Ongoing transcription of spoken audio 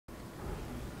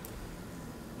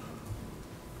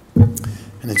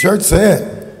And the church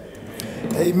said,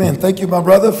 amen. Thank you, my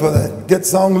brother, for that good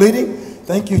song leading.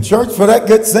 Thank you, church, for that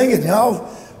good singing. Y'all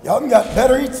got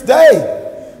better each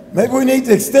day. Maybe we need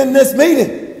to extend this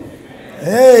meeting.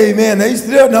 Amen. They used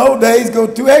to do it in the old days, go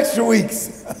 2 extra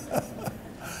weeks.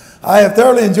 I have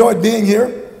thoroughly enjoyed being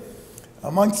here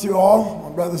amongst you all,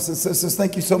 my brothers and sisters.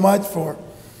 Thank you so much for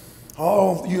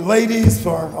all you ladies,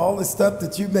 for all the stuff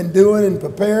that you've been doing and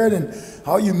prepared, and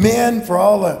all you men for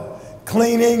all the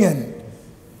cleaning and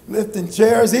lifting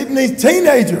chairs. Even these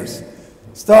teenagers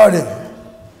started.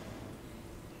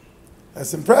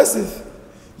 That's impressive.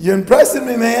 You're impressing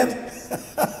me, man.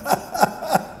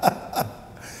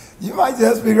 You might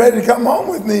just be ready to come home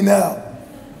with me now.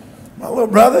 My little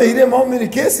brother, he didn't want me to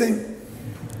kiss him.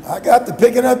 I got to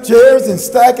picking up chairs and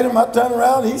stacking them. I turn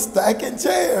around, he's stacking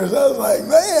chairs. I was like,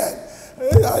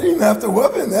 man, I didn't have to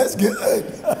whoop him. That's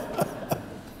good.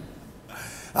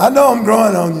 I know I'm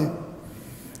growing on you.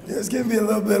 Just give me a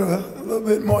little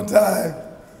bit more time.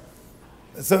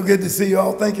 It's so good to see you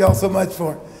all. Thank you all so much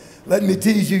for letting me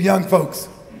tease you young folks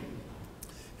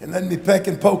and letting me peck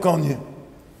and poke on you.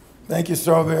 Thank you,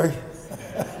 Strawberry.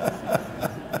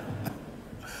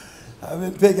 I've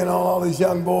been picking on all these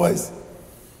young boys.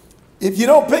 If you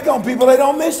don't pick on people, they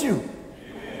don't miss you.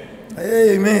 Amen.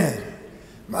 Amen.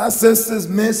 My sisters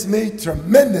miss me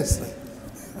tremendously.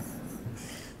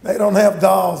 They don't have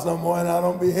dolls no more, and I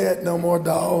don't behead no more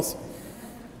dolls.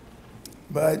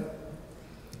 But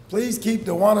please keep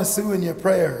Dewana Sue in your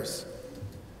prayers.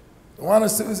 Dewana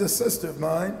Sue is a sister of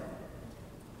mine.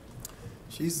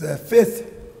 She's the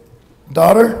 5th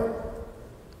daughter,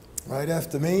 right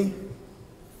after me.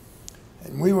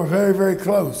 And we were very, very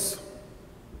close.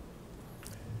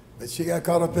 But she got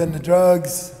caught up in the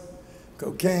drugs,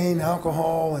 cocaine,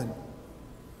 alcohol, and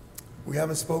we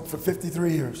haven't spoke for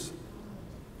 53 years.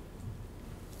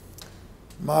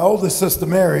 My oldest sister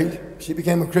married. She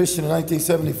became a Christian in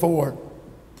 1974.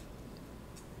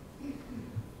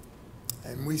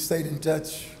 And we stayed in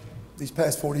touch these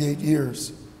past 48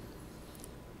 years.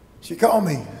 She called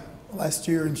me last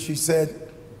year and she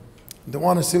said,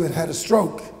 Dewana Sue had a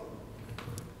stroke.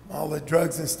 All the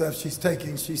drugs and stuff she's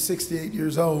taking. She's 68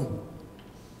 years old.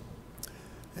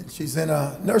 And she's in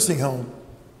a nursing home.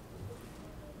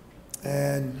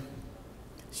 And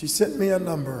she sent me a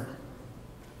number.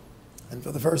 And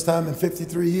for the first time in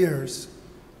 53 years,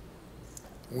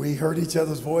 we heard each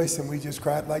other's voice and we just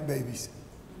cried like babies.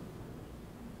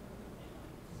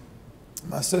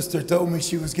 My sister told me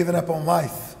she was giving up on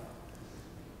life.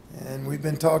 And we've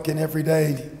been talking every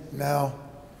day now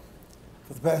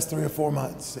for the past 3 or 4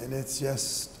 months. And it's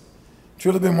just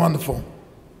truly been wonderful.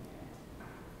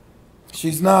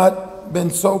 She's not been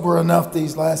sober enough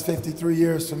these last 53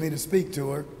 years for me to speak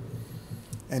to her.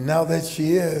 And now that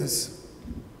she is,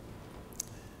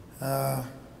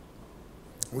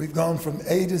 we've gone from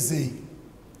A to Z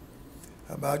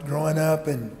about growing up,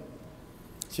 and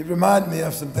she reminded me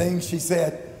of some things. She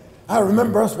said, I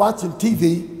remember us watching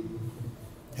TV,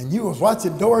 and you was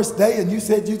watching Doris Day, and you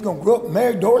said you was going to grow up and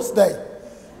marry Doris Day.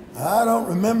 I don't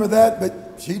remember that,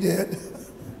 but she did.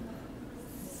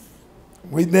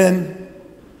 We've been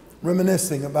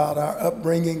reminiscing about our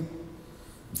upbringing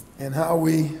and how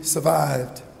we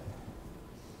survived.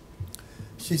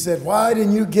 She said, why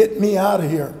didn't you get me out of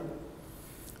here?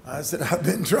 I said, I've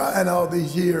been trying all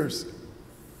these years.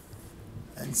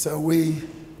 And so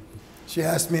she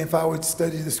asked me if I would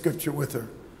study the scripture with her.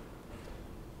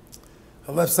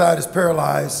 Her left side is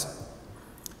paralyzed,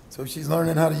 so she's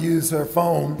learning how to use her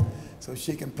phone so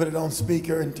she can put it on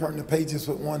speaker and turn the pages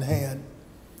with one hand.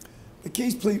 But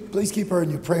please keep her in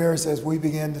your prayers as we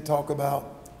begin to talk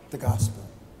about the gospel.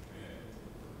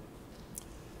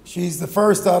 She's the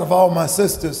first out of all my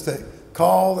sisters to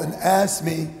call and ask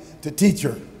me to teach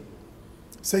her.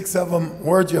 6 of them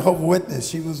were Jehovah's Witnesses.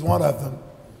 She was one of them.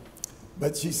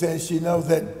 But she says she knows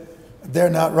that they're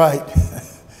not right.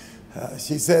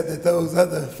 She said that those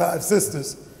other 5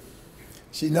 sisters,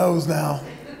 she knows now,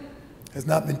 has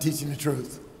not been teaching the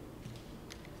truth.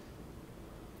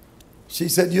 She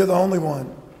said, you're the only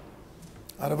one,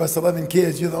 out of us 11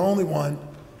 kids, you're the only one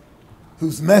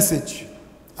whose message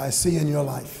I see in your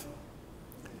life.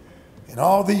 In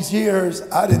all these years,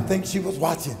 I didn't think she was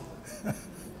watching.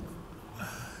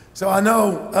 So I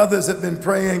know others have been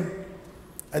praying,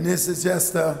 and this is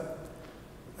just a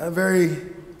very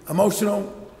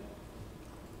emotional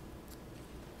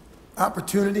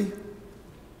opportunity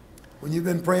when you've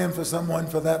been praying for someone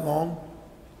for that long.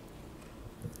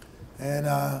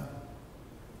 And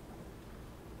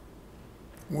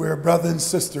we're brother and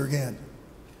sister again.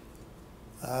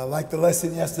 Like the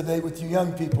lesson yesterday with you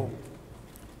young people,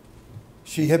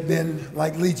 she had been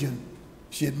like Legion.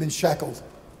 She had been shackled.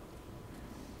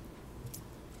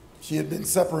 She had been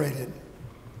separated,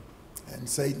 and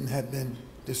Satan had been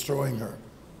destroying her.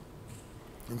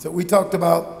 And so we talked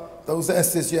about those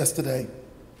S's yesterday.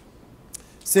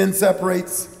 Sin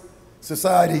separates,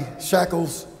 society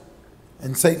shackles,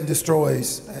 and Satan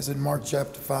destroys, as in Mark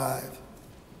chapter 5.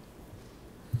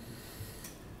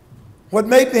 What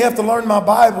made me have to learn my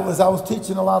Bible is I was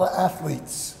teaching a lot of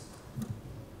athletes.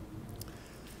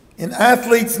 And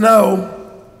athletes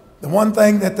know the one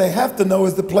thing that they have to know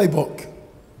is the playbook.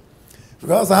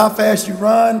 Regardless of how fast you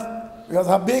run, regardless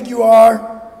of how big you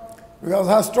are, regardless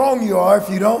of how strong you are, if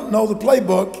you don't know the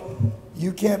playbook,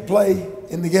 you can't play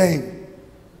in the game.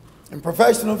 In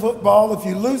professional football, if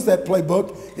you lose that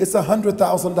playbook, it's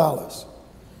 $100,000.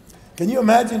 Can you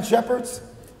imagine, shepherds,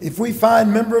 if we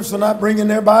find members for not bringing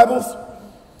their Bibles,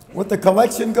 would the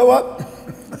collection go up?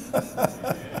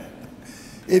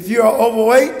 If you're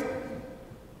overweight,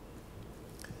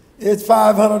 it's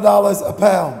 $500 a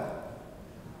pound.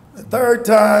 The third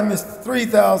time is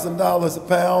 $3,000 a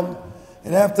pound,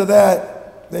 and after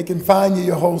that, they can fine you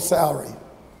your whole salary.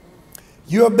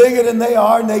 You're bigger than they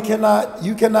are, and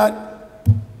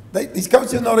these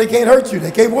coaches know they can't hurt you,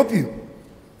 they can't whoop you.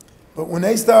 But when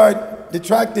they start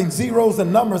detracting zeros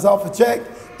and numbers off a check,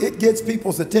 it gets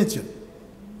people's attention.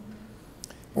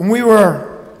 When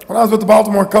I was with the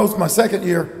Baltimore Colts my second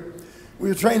year, we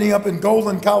were training up in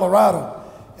Golden, Colorado,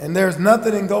 and there's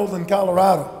nothing in Golden,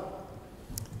 Colorado.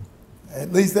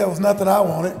 At least there was nothing I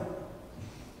wanted.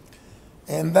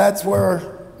 And that's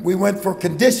where we went for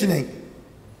conditioning.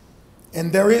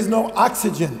 And there is no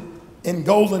oxygen in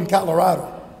Golden,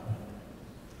 Colorado.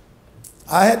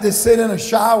 I had to sit in a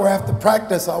shower after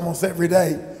practice almost every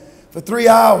day for 3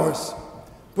 hours.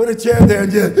 Put a chair there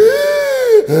and just...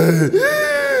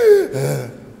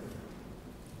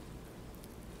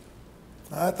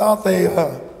 I thought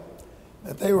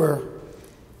that they were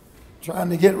trying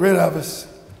to get rid of us.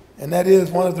 And that is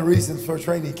one of the reasons for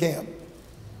training camp.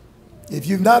 If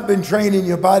you've not been training,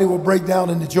 your body will break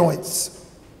down into joints.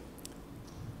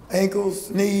 Ankles,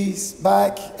 knees,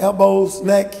 back, elbows,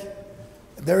 neck.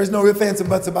 There is no ifs, ands, and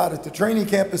buts about it. The training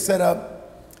camp is set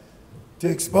up to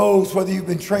expose whether you've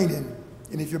been training.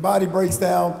 And if your body breaks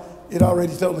down, it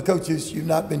already told the coaches you've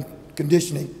not been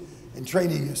conditioning and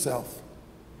training yourself.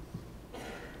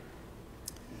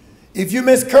 If you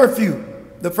miss curfew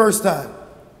the first time,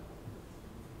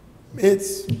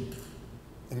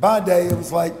 in my day, it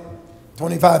was like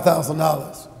 $25,000.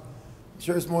 I'm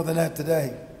sure it's more than that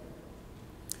today.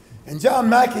 And John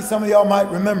Mackey, some of y'all might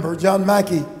remember, John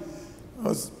Mackey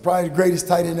was probably the greatest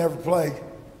tight end ever played.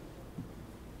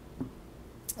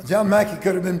 John Mackey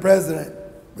could have been president.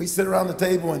 We sit around the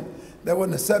table and that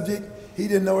wasn't a subject he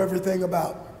didn't know everything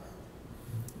about.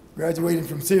 Graduating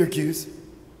from Syracuse.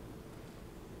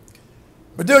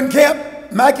 But during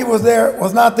camp, Mackey was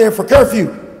not there for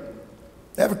curfew.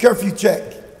 They have a curfew check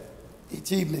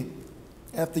each evening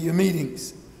after your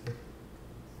meetings.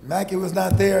 Mackey was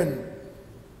not there in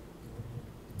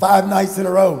 5 nights in a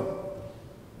row.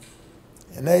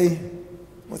 And they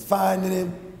was finding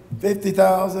him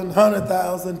 $50,000,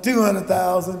 $100,000,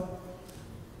 $200,000.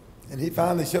 And he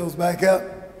finally shows back up.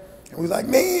 And we're like,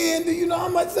 man, do you know how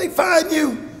much they fine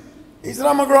you? He said,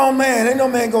 I'm a grown man. Ain't no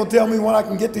man gonna tell me when I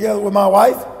can get together with my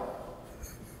wife.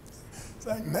 It's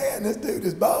like, man, this dude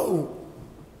is bold.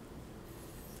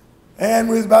 And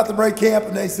we was about to break camp,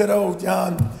 and they said, oh,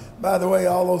 John, by the way,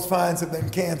 all those fines have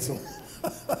been canceled.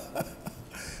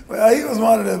 Well, he was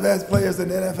one of the best players in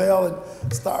the NFL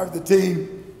and starved the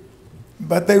team.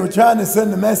 But they were trying to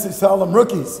send a message to all them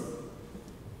rookies.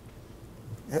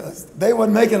 They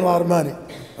wasn't making a lot of money.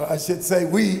 Or I should say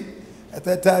at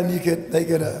that time,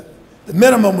 the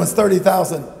minimum was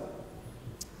 $30,000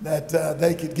 that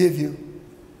they could give you,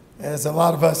 as a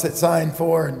lot of us had signed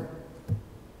for. And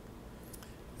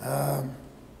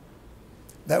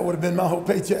that would have been my whole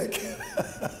paycheck.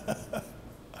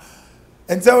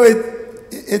 And so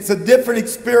it's a different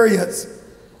experience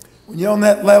when you're on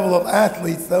that level of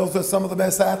athletes. Those are some of the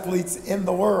best athletes in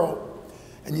the world.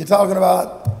 And you're talking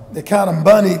about the kind of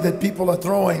money that people are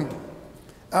throwing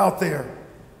out there.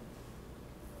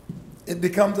 It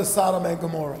becomes a Sodom and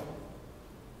Gomorrah.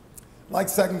 Like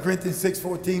 2 Corinthians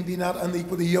 6:14, be not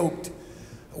unequally yoked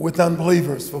with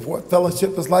unbelievers. For what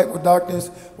fellowship is light with darkness?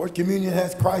 What communion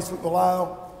has Christ with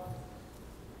Belial?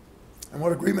 And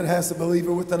what agreement has the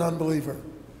believer with an unbeliever?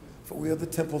 For we are the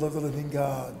temple of the living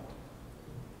God.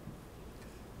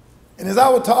 And as I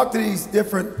would talk to these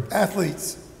different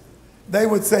athletes, they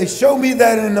would say, show me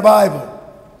that in the Bible.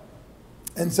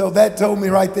 And so that told me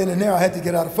right then and there I had to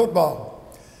get out of football.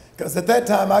 Because at that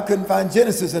time I couldn't find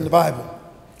Genesis in the Bible.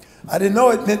 I didn't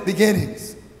know it meant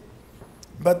beginnings.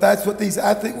 But that's what these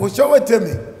athletes, well, show it to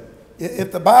me.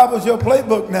 If the Bible's your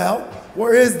playbook now,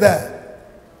 where is that?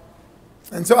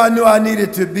 And so I knew I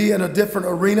needed to be in a different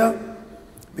arena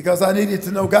because I needed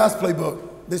to know God's playbook,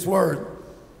 this word.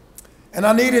 And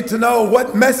I needed to know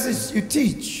what message you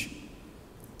teach.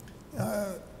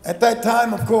 At that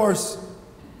time, of course,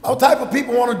 all type of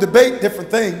people want to debate different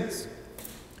things.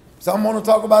 Some want to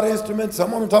talk about instruments.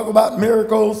 Some want to talk about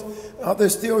miracles.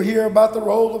 Others still hear about the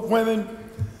role of women.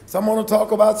 Some want to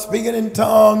talk about speaking in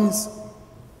tongues.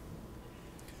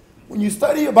 When you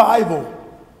study your Bible,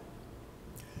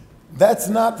 that's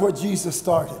not where Jesus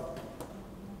started.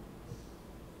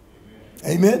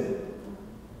 Amen?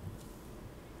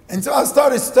 And so I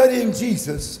started studying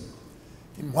Jesus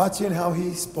and watching how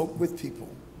he spoke with people.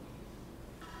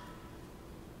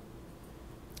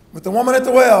 With the woman at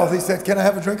the well, he said, "Can I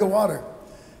have a drink of water?"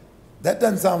 That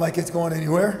doesn't sound like it's going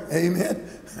anywhere. Amen.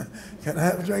 Can I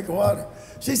have a drink of water?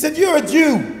 She said, "You're a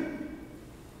Jew.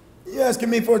 You're asking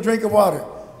me for a drink of water."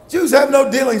 Jews have no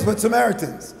dealings with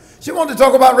Samaritans. She wanted to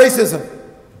talk about racism.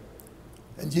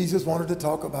 And Jesus wanted to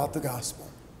talk about the gospel.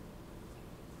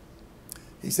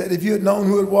 He said, if you had known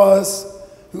who it was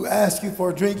who asked you for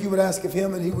a drink, you would ask of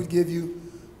him and he would give you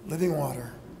living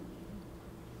water.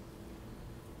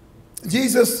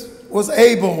 Jesus was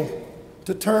able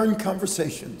to turn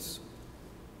conversations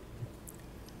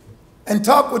and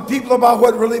talk with people about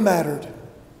what really mattered.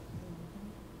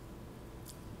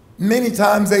 Many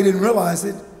times they didn't realize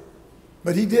it,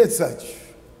 but he did such.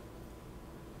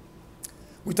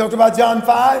 We talked about John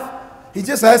 5. He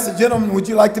just asked the gentleman, "Would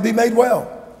you like to be made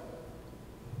well?"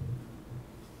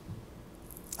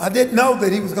 I didn't know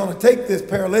that he was going to take this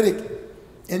paralytic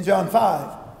in John 5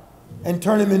 and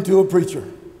turn him into a preacher.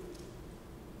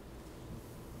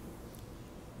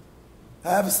 I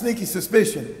have a sneaky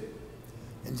suspicion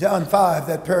in John 5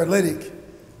 that paralytic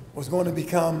was going to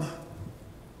become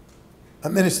a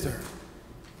minister.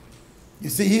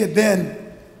 You see, he had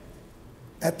been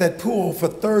at that pool for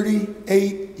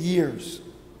 38 years.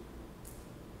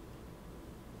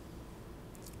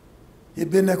 He had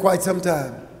been there quite some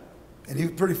time, and he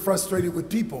was pretty frustrated with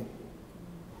people.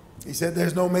 He said,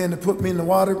 "There's no man to put me in the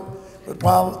water, but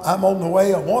while I'm on the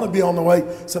way, I want to be on the way,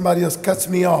 somebody else cuts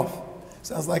me off."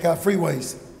 Sounds like our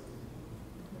freeways.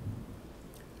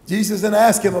 Jesus didn't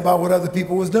ask him about what other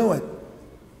people was doing,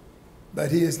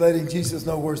 but he is letting Jesus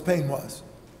know where his pain was.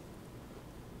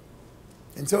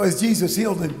 And so as Jesus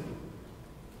healed him,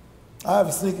 I have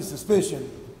a sneaky suspicion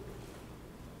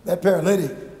that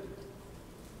paralytic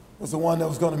was the one that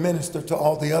was going to minister to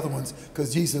all the other ones,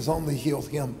 because Jesus only healed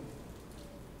him.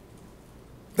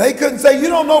 They couldn't say, "You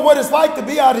don't know what it's like to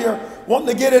be out here wanting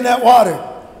to get in that water."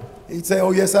 He'd say,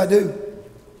 "Oh, yes, I do.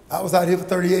 I was out here for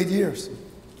 38 years.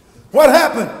 What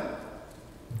happened?"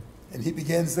 And he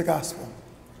begins the gospel.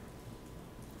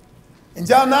 In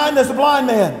John 9, there's a blind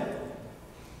man.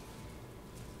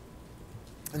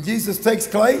 And Jesus takes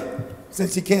clay,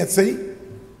 since he can't see,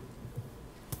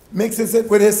 mixes it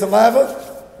with his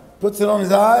saliva, puts it on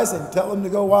his eyes, and tells him to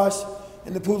go wash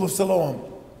in the pool of Siloam,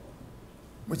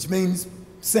 which means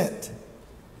sent.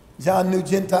 John knew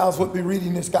Gentiles would be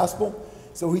reading this gospel,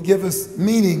 so he gives us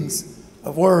meanings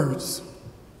of words.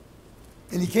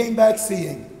 And he came back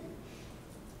seeing.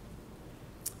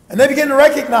 And they began to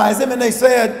recognize him, and they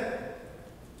said,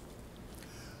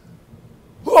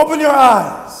 "Who opened your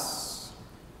eyes?"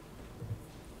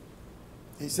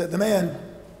 He said, "The man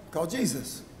called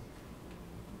Jesus."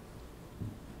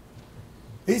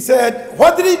 He said,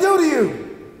 "What did he do to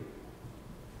you?"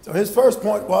 So his first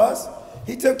point was,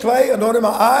 he took clay, anointed my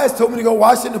eyes, told me to go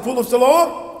wash in the pool of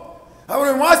Siloam. I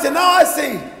went and washed it, now I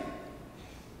see.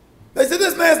 They said,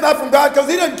 "This man's not from God because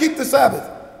he doesn't keep the Sabbath."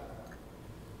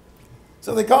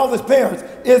 So they called his parents.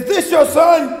 "Is this your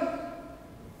son?"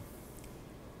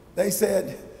 They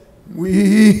said,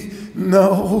 "We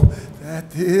know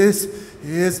that this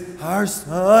is our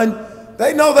son."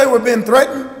 They know they were being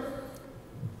threatened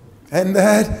and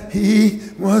that he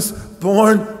was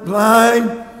born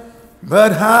blind,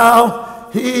 but how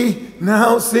he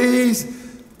now sees,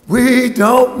 we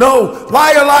don't know.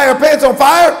 Liar, liar, pants on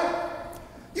fire.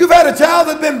 You've had a child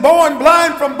that's been born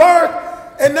blind from birth,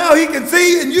 and now he can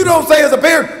see, and you don't say as a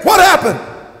parent, "What happened?"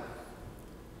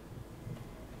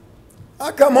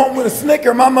 I come home with a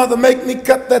Snicker. My mother make me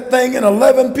cut that thing in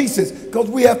 11 pieces because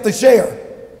we have to share.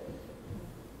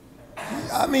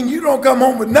 I mean, you don't come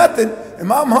home with nothing, and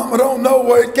my mama don't know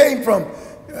where it came from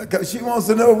because she wants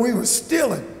to know we were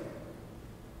stealing.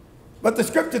 But the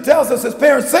scripture tells us his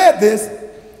parents said this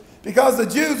because the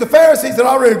Jews, the Pharisees, had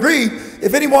already agreed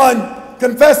if anyone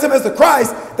confessed him as the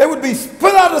Christ, they would be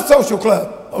put out of the social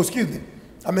club. Oh, excuse me.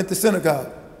 I meant the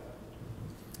synagogue.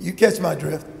 You catch my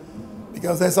drift.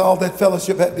 because that's all that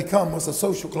fellowship had become, was a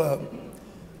social club.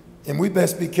 And we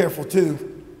best be careful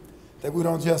too that we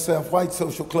don't just have white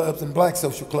social clubs and black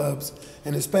social clubs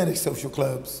and Hispanic social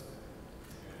clubs.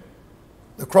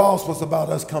 The cross was about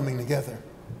us coming together.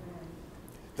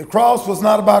 The cross was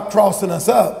not about crossing us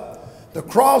up. The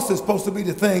cross is supposed to be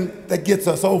the thing that gets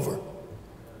us over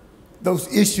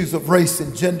those issues of race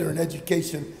and gender and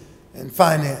education and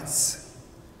finance.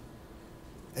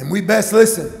 And we best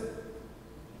listen.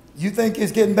 You think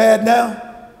it's getting bad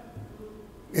now?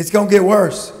 It's going to get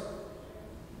worse.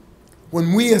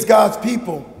 When we as God's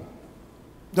people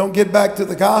don't get back to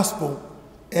the gospel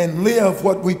and live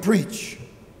what we preach.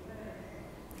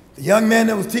 The young man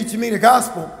that was teaching me the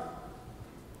gospel,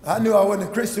 I knew I wasn't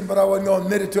a Christian, but I wasn't going to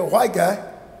admit it to a white guy.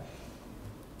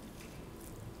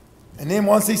 And then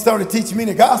once he started teaching me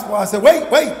the gospel, I said,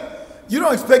 wait, you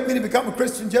don't expect me to become a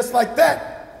Christian just like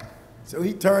that. So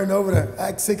he turned over to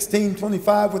Acts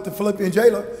 16:25 with the Philippian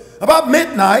jailer. About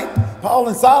midnight, Paul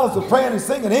and Silas were praying and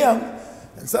singing hymns,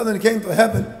 and suddenly it came from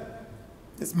heaven,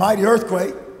 this mighty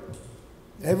earthquake.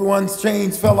 Everyone's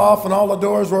chains fell off and all the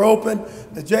doors were open.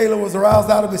 The jailer was aroused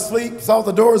out of his sleep, saw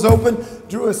the doors open,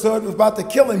 drew his sword, was about to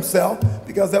kill himself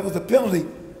because that was the penalty.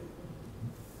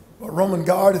 A Roman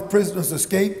guard, if prisoners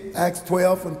escaped, Acts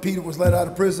 12, when Peter was let out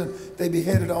of prison, they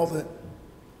beheaded all the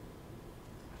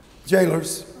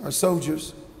jailers or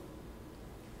soldiers.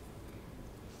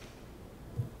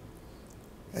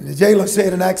 And the jailer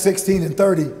said in Acts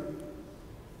 16:30,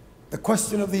 the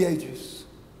question of the ages.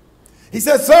 He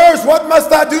said, sirs, what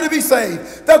must I do to be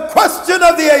saved? The question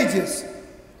of the ages.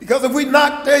 Because if we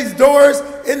knocked these doors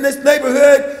in this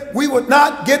neighborhood, we would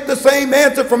not get the same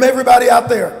answer from everybody out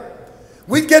there.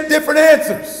 We'd get different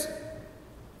answers.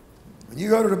 When you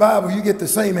go to the Bible, you get the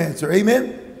same answer.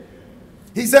 Amen?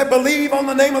 He said, believe on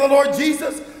the name of the Lord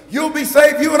Jesus, you'll be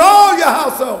saved, you and all your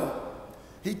household.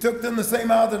 He took them the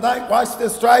same hour of the night, washed their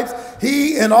stripes.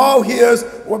 He and all his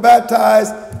were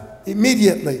baptized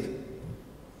immediately.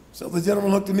 So the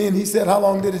gentleman looked at me and he said, how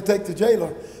long did it take the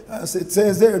jailer? I said, it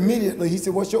says there immediately. He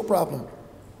said, what's your problem?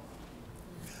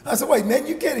 I said, wait, man,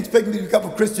 you can't expect me to become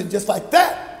a Christian just like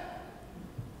that.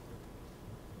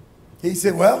 He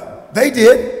said, well, they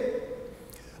did.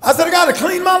 I said, I got to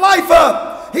clean my life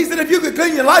up. He said, if you could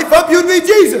clean your life up, you'd be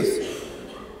Jesus.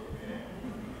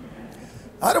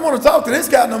 I don't want to talk to this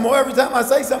guy no more. Every time I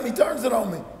say something, he turns it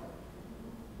on me.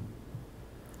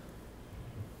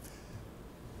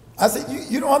 I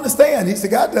said, you don't understand. He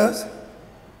said, God does.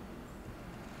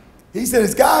 He said,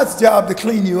 it's God's job to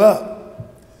clean you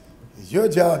up. It's your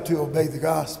job to obey the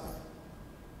gospel.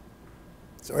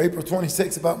 So April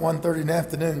 26th, about 1:30 in the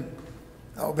afternoon,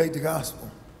 I obeyed the gospel.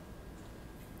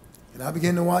 And I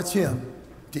began to watch him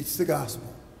teach the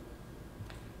gospel.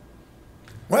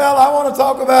 Well, I want to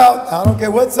talk about, I don't care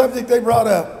what subject they brought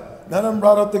up. None of them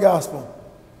brought up the gospel.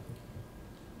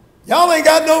 Y'all ain't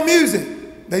got no music.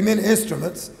 They meant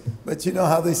instruments, but you know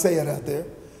how they say it out there.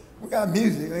 We got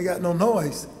music, we ain't got no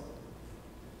noise.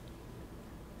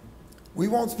 We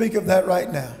won't speak of that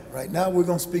right now. Right now, we're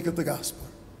going to speak of the gospel.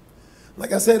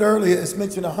 Like I said earlier, it's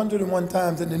mentioned 101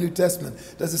 times in the New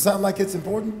Testament. Does it sound like it's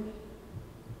important?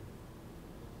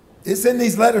 It's in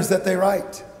these letters that they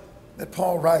write, that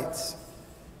Paul writes.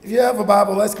 If you have a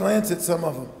Bible, let's glance at some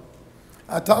of them.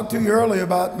 I talked to you earlier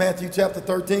about Matthew chapter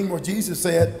 13, where Jesus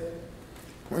said,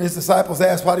 when his disciples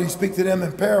asked, why do you speak to them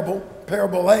in parable?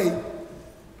 Parable A.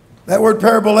 That word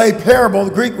parable A, parable,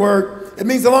 the Greek word, it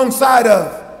means alongside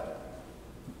of.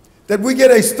 That we get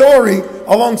a story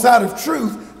alongside of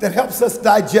truth that helps us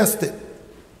digest it.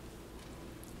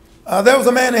 There was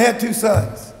a man that had two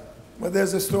sons. Well,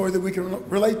 there's a story that we can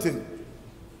relate to.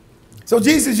 So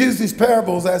Jesus used these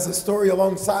parables as a story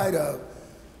alongside of.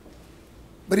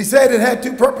 But he said it had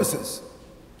two purposes.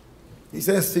 He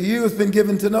says, to you it's been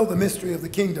given to know the mystery of the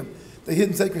kingdom, the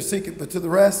hidden sacred secret, but to the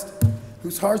rest,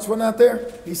 whose hearts were not there,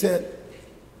 he said,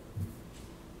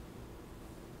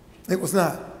 it was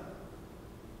not.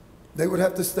 They would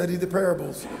have to study the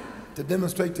parables to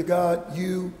demonstrate to God,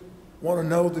 you want to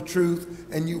know the truth,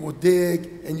 and you will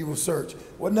dig and you will search.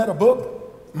 Wasn't that a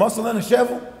book? Muscle and a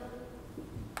shovel?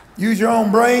 Use your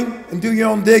own brain and do your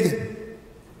own digging.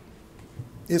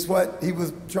 Is what he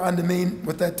was trying to mean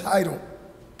with that title.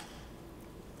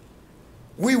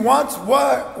 We once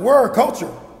were a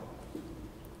culture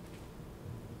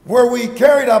where we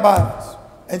carried our Bibles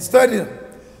and studied them.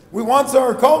 We once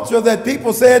were a culture that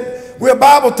people said, we're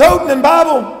Bible toting and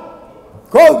Bible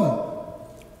quoting.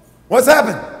 What's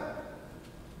happened?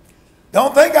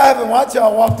 Don't think I haven't watched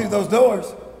y'all walk through those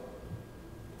doors.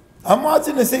 I'm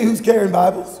watching to see who's carrying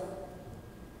Bibles.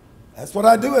 That's what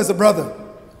I do as a brother.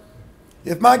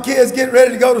 If my kids get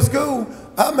ready to go to school,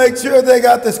 I make sure they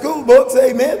got the school books,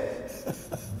 amen.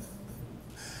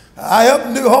 I help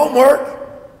them do homework.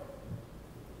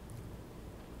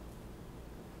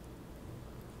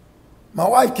 My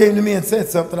wife came to me and said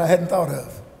something I hadn't thought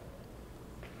of.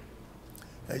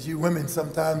 As you women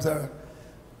sometimes are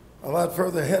a lot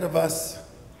further ahead of us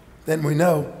than we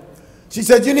know. She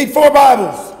said, you need 4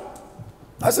 Bibles.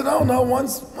 I said, no,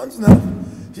 one's enough.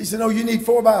 She said, no, you need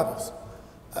 4 Bibles.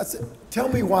 I said, tell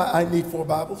me why I need 4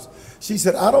 Bibles. She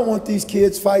said, I don't want these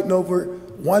kids fighting over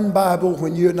one Bible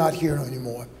when you're not here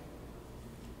anymore.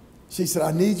 She said,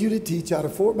 I need you to teach out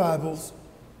of 4 Bibles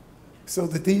so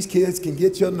that these kids can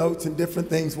get your notes and different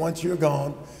things once you're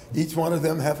gone. Each one of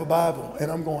them have a Bible.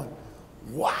 And I'm going,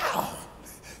 wow,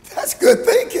 that's good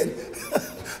thinking.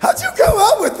 How'd you come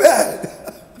up with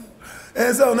that?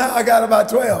 And so now I got about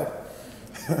 12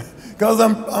 because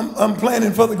I'm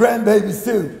planning for the grandbabies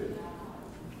too.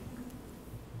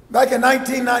 Back in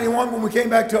 1991, when we came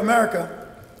back to America,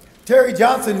 Terry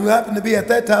Johnson, who happened to be at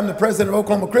that time the president of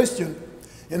Oklahoma Christian,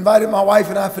 invited my wife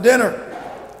and I for dinner.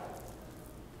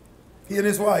 He and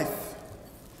his wife.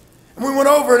 And we went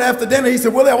over, and after dinner, he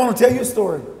said, Willie, I want to tell you a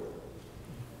story.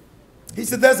 He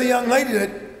said, there's a young lady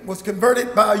that was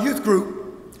converted by a youth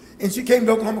group, and she came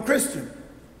to Oklahoma Christian.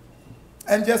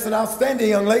 And just an outstanding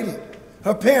young lady.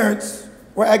 Her parents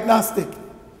were agnostic.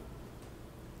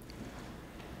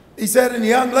 He said, and the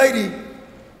young lady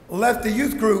left the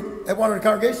youth group at one of the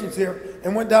congregations here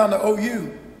and went down to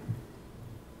OU.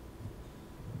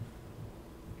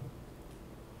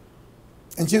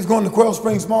 And she was going to Quail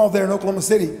Springs Mall there in Oklahoma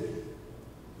City.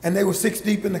 And they were 6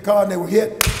 deep in the car, and they were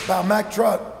hit by a Mack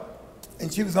truck.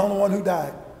 And she was the only one who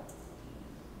died.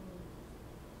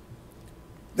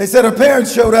 They said her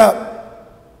parents showed up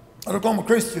at Oklahoma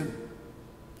Christian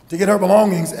to get her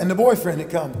belongings, and the boyfriend had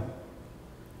come.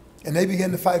 And they began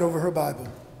to fight over her Bible.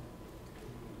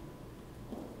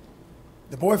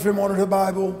 The boyfriend wanted her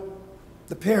Bible.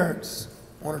 The parents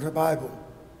wanted her Bible.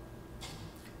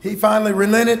 He finally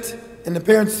relented, and the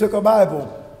parents took her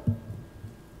Bible.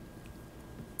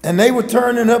 And they would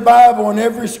turn in her Bible, and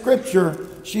every scripture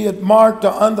she had marked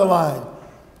or underlined.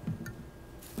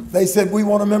 They said, we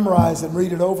want to memorize and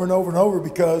read it over and over and over,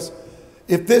 because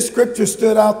if this scripture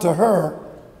stood out to her,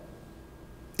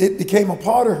 it became a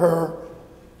part of her.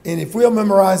 And if we'll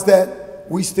memorize that,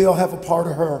 we still have a part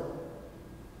of her.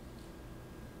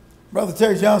 Brother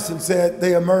Terry Johnson said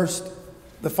they immersed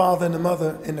the father and the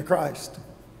mother into Christ.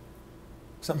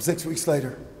 Some 6 weeks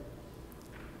later,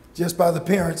 just by the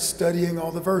parents studying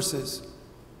all the verses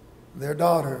their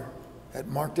daughter had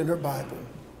marked in her Bible.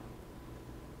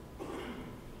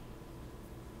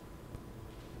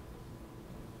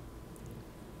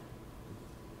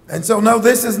 And so, no,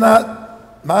 this is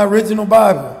not my original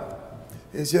Bible.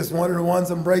 It's just one of the ones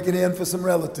I'm breaking in for some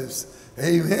relatives.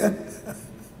 Amen.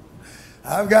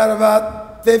 I've got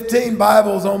about 15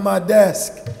 Bibles on my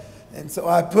desk. And so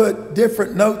I put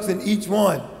different notes in each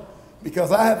one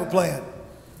because I have a plan.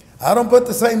 I don't put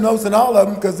the same notes in all of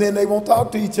them because then they won't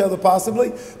talk to each other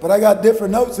possibly. But I got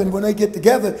different notes, and when they get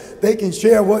together, they can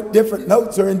share what different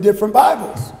notes are in different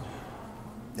Bibles.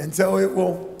 And so it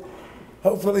will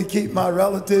hopefully keep my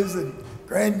relatives and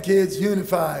grandkids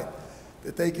unified,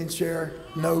 that they can share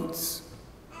notes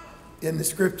in the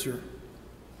scripture.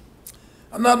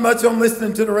 I'm not much on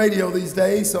listening to the radio these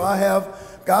days, so I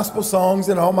have gospel songs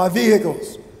in all my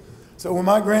vehicles. So when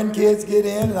my grandkids get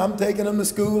in and I'm taking them to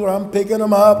school or I'm picking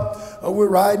them up or we're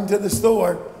riding to the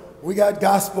store, we got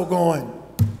gospel going.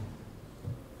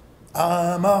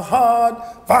 I'm a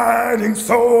hard-fighting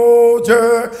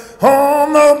soldier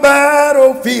on the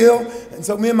battlefield. And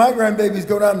so me and my grandbabies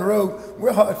go down the road.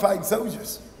 We're hard-fighting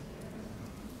soldiers.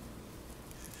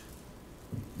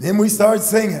 Then we start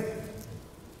singing.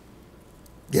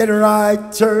 Get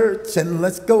right, church, and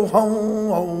let's go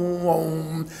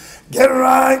home. Get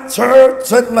right, church,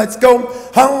 and let's go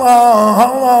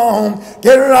home.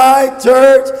 Get right,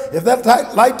 church. If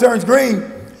that light turns green,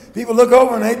 people look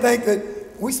over and they think that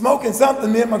we smoking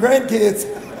something, me and my grandkids,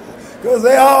 because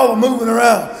they all are moving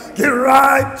around. Get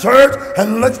right, church,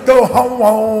 and let's go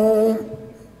home.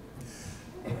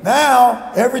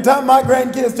 Now, every time my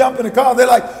grandkids jump in the car, they're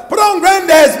like, put on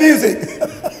granddad's music.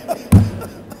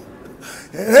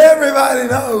 And everybody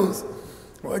knows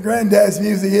what granddad's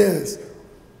music is.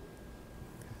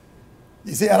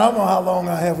 You see, I don't know how long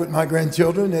I have with my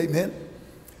grandchildren, amen.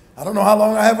 I don't know how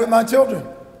long I have with my children.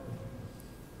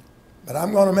 But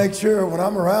I'm going to make sure when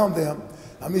I'm around them,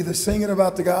 I'm either singing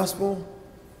about the gospel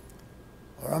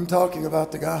or I'm talking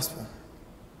about the gospel.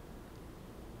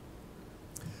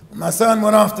 When my son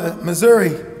went off to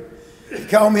Missouri, he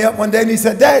called me up one day and he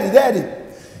said, Daddy.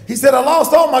 He said, I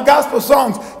lost all my gospel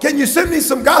songs. Can you send me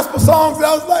some gospel songs? And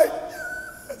I was like,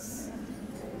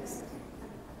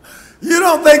 you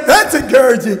don't think that's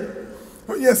encouraging?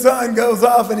 When your son goes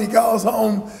off and he calls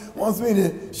home, wants me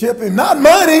to ship him, not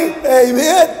money,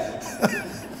 amen.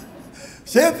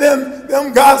 Ship him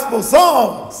them gospel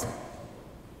songs.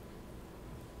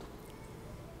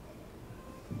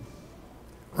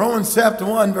 Romans chapter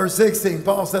 1, verse 16,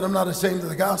 Paul said, I'm not ashamed of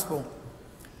the gospel.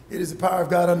 It is the power of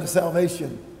God unto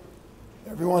salvation.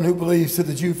 Everyone who believes, to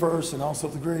the Jew first and also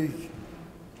the Greek.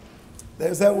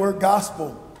 There's that word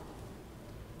gospel.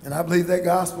 And I believe that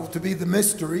gospel to be the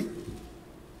mystery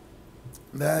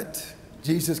that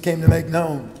Jesus came to make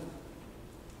known.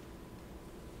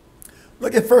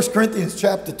 Look at 1 Corinthians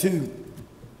chapter 2.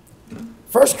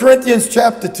 1 Corinthians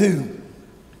chapter 2.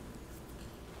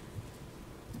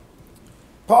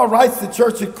 Paul writes to the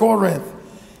church at Corinth.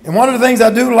 And one of the things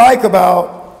I do like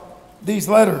about these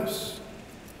letters,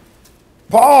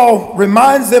 Paul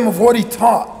reminds them of what he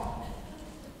taught.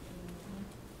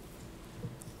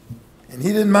 And he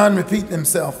didn't mind repeating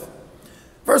himself.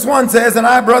 Verse 1 says, And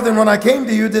I, brethren, when I came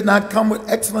to you, did not come with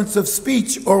excellence of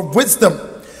speech or wisdom,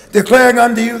 declaring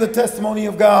unto you the testimony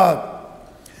of God.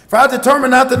 For I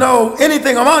determined not to know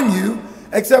anything among you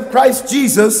except Christ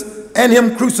Jesus and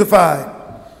him crucified.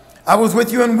 I was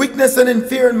with you in weakness and in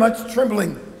fear and much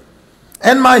trembling.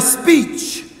 And my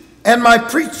speech and my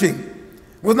preaching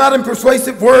was not in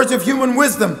persuasive words of human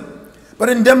wisdom, but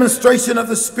in demonstration of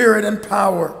the Spirit and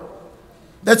power,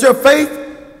 that your faith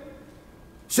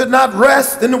should not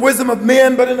rest in the wisdom of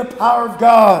men, but in the power of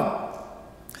God.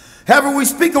 However, we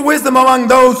speak of wisdom among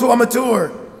those who are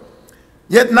mature,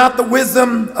 yet not the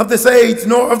wisdom of this age,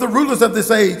 nor of the rulers of this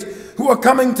age, who are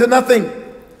coming to nothing.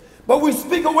 But we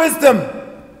speak of wisdom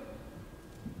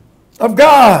of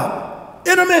God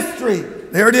in a mystery.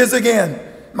 There it is again.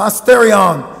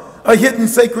 Mysterion, a hidden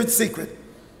sacred secret.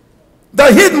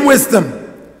 The hidden wisdom,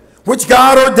 which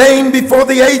God ordained before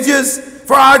the ages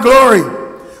for our glory,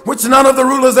 which none of the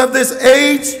rulers of this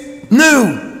age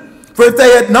knew. For if they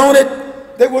had known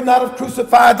it, they would not have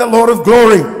crucified the Lord of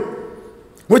glory,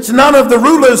 which none of the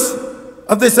rulers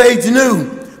of this age knew.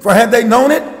 For had they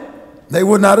known it, they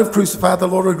would not have crucified the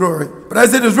Lord of glory. But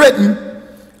as it is written,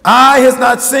 eye has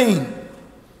not seen,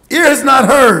 ear has not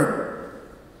heard,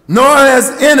 nor has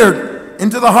entered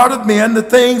into the heart of men the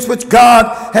things which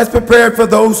God has prepared for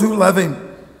those who love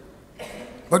him.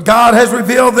 But God has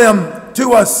revealed them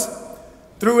to us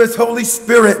through his Holy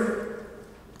Spirit.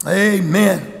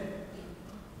 Amen.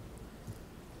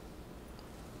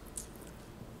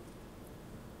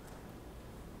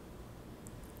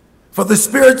 For the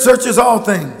Spirit searches all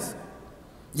things,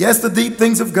 yes, the deep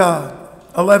things of God.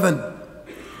 11.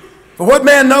 For what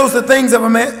man knows the things of a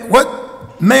man?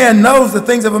 What man knows the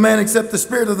things of a man except the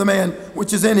spirit of the man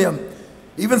which is in him?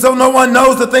 Even so, no one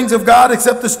knows the things of God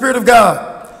except the Spirit of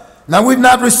God. Now we've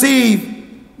not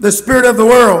received the spirit of the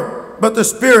world, but the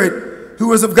Spirit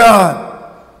who is of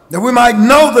God, that we might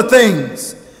know the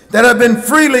things that have been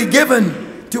freely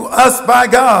given to us by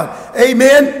God.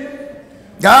 Amen.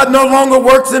 God no longer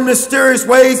works in mysterious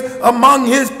ways among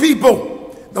his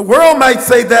people. The world might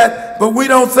say that, but we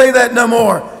don't say that no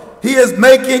more. He is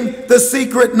making the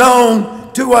secret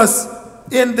known to us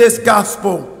in this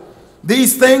gospel.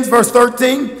 These things, verse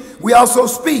 13, we also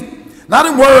speak, not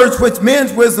in words which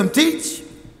men's wisdom teach,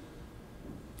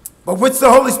 but which the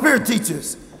Holy Spirit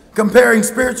teaches, comparing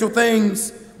spiritual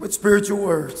things with spiritual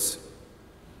words.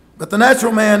 But the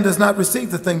natural man does not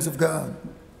receive the things of God,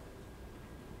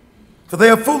 for they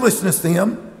are foolishness to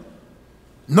him,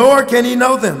 nor can he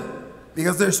know them,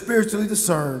 because they're spiritually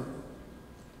discerned.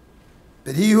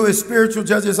 But he who is spiritual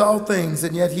judges all things,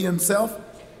 and yet he himself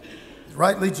is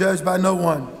rightly judged by no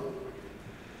one.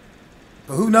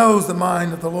 But who knows the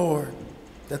mind of the Lord,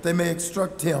 that they may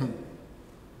instruct him?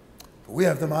 For we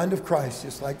have the mind of Christ,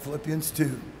 just like Philippians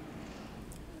 2.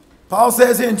 Paul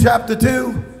says in chapter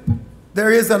 2, there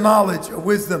is a knowledge, a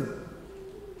wisdom.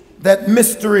 That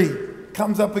mystery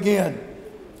comes up again.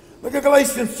 Look at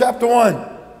Galatians chapter 1,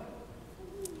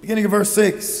 beginning of verse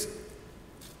 6.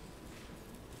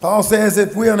 Paul says,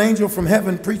 if we, an angel from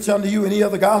heaven, preach unto you any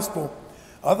other gospel,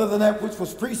 other than that which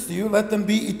was preached to you, let them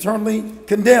be eternally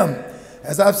condemned.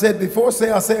 As I've said before,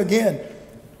 I say again,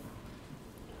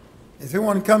 if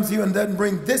anyone comes to you and doesn't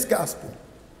bring this gospel,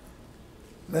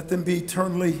 let them be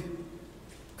eternally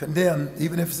condemned,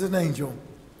 even if it's an angel.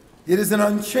 It is an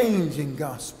unchanging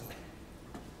gospel.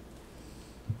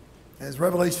 As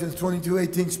Revelation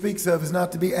 22:18 speaks of, is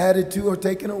not to be added to or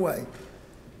taken away.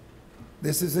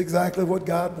 This is exactly what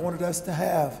God wanted us to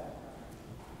have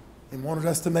and wanted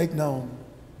us to make known.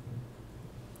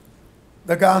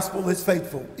 The gospel is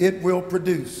faithful. It will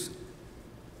produce.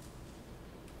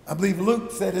 I believe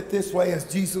Luke said it this way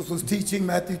as Jesus was teaching,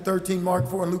 Matthew 13, Mark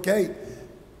 4, and Luke 8,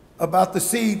 about the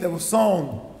seed that was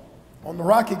sown on the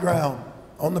rocky ground,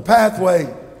 on the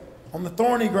pathway, on the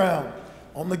thorny ground,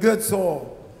 on the good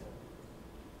soil.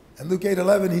 And Luke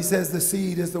 8:11, he says the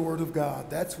seed is the word of God.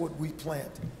 That's what we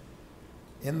plant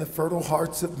in the fertile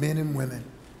hearts of men and women.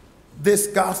 This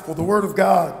gospel, the word of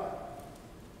God.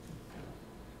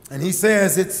 And he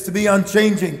says it's to be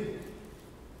unchanging.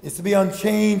 It's to be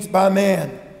unchanged by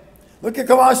man. Look at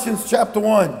Colossians chapter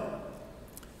 1.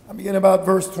 I begin about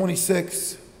verse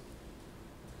 26.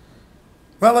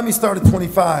 Well, let me start at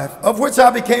 25. Of which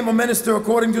I became a minister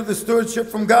according to the stewardship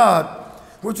from God,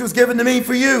 which was given to me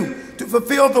for you, to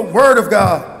fulfill the word of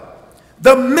God.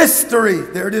 The mystery,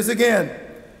 there it is again,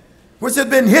 which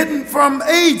had been hidden from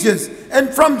ages and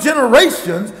from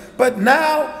generations, but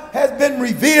now has been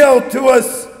revealed to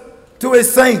us, to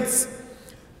his saints.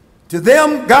 To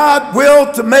them God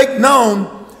willed to make known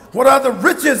what are the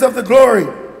riches of the glory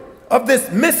of this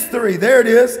mystery, there it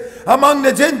is, among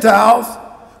the Gentiles,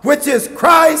 which is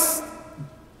Christ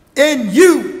in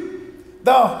you,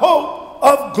 the hope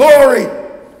of glory.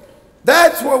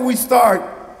 That's where we start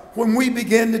when we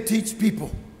begin to teach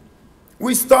people.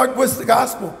 We start with the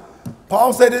gospel.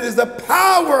 Paul said it is the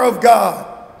power of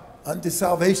God unto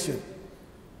salvation.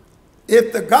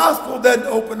 If the gospel doesn't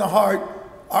open the heart,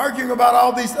 arguing about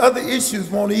all these other issues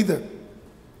won't either.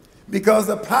 Because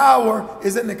the power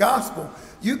is in the gospel.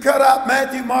 You cut out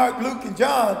Matthew, Mark, Luke, and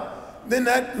John, then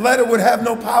that letter would have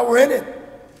no power in it.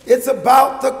 It's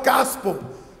about the gospel.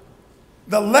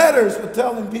 The letters were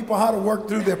telling people how to work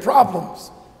through their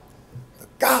problems. The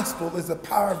gospel is the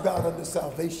power of God unto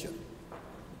salvation.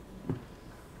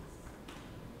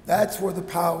 That's where the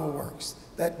power works.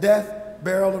 That death,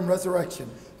 burial, and resurrection.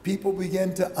 People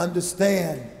begin to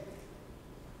understand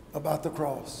about the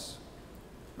cross.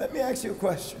 Let me ask you a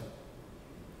question.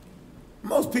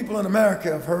 Most people in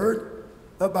America have heard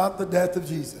about the death of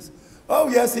Jesus. Oh,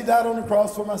 yes, he died on the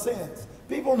cross for my sins.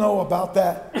 People know about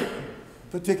that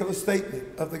particular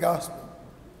statement of the gospel.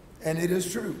 And it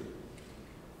is true.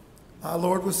 Our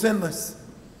Lord was sinless.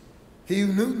 He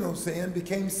who knew no sin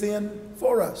became sin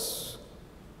for us.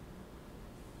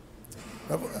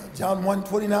 John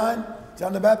 1:29,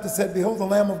 John the Baptist said, behold the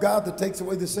Lamb of God that takes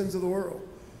away the sins of the world.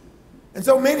 And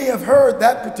so many have heard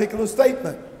that particular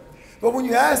statement. But when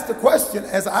you ask the question,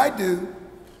 as I do,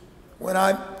 when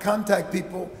I contact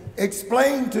people,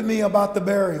 explain to me about the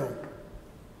burial.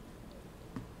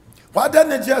 Why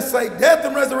doesn't it just say death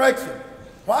and resurrection?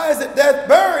 Why is it death,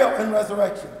 burial, and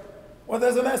resurrection? Well,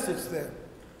 there's a message there.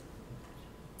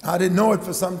 I didn't know it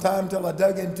for some time until I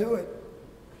dug into it.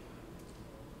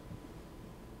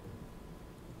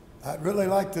 I'd really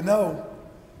like to know,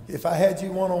 if I had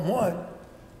you one-on-one,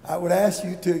 I would ask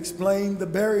you to explain the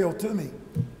burial to me.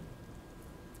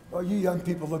 Well, you young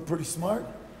people look pretty smart.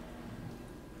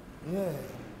 Yeah.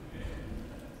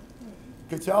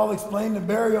 Could y'all explain the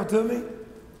burial to me?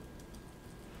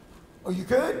 Oh, you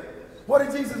could? Where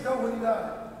did Jesus go when he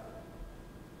died?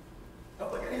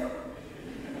 Don't look at him.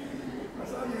 I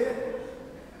saw your head.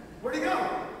 Where'd he go?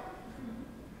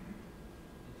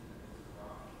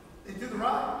 Into the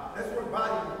rock. That's where the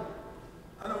body went.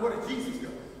 I know, where did Jesus go?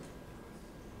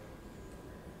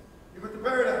 He went to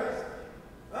paradise.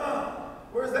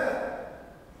 Where's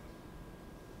that?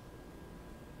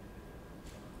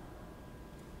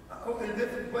 Oh, in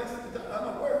different places. I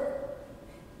don't know where.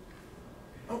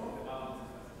 Oh,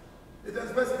 it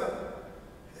doesn't specify.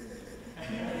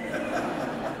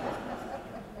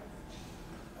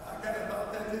 I got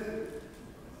about that too.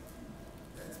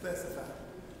 That's specified.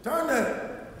 Turn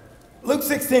to Luke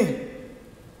 16,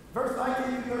 verse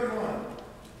 19 to 31.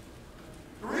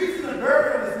 The reason the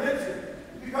burial is mentioned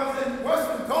is because in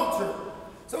Western culture,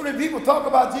 so many people talk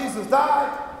about Jesus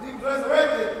died, he was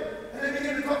resurrected, and they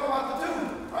begin to talk about the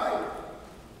tomb, right?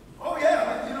 Oh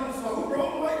yeah, you know, so who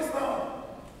rolled away the stone?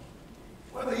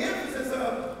 Well, the emphasis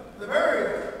of the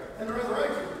burial and the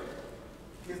resurrection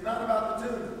is not about the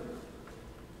tomb.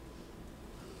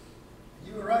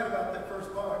 You were right about that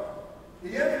first part.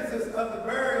 The emphasis of the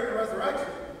burial and the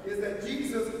resurrection is that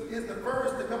Jesus is the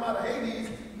first to come out of Hades,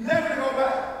 never to go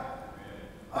back.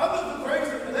 Others would raise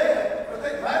from the dead, but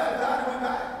they Lazarus died and went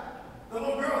back. The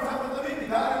little girl, Tabitha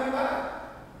died and went back.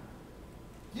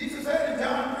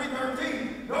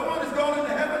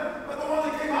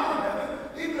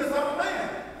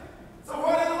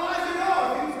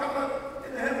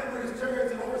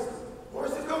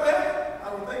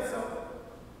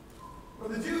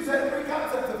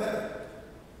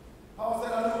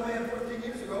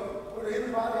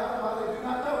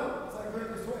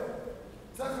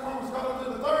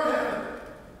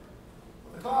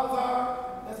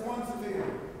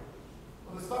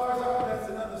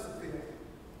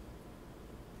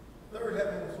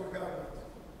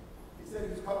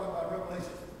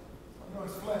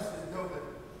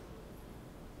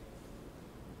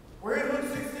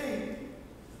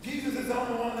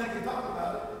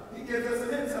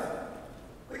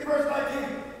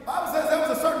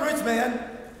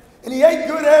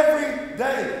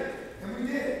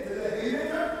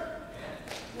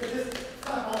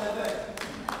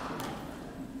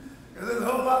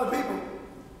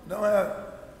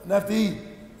 enough to eat.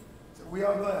 So we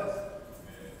are blessed.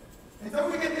 And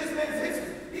so we get this man's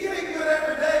history. He ate good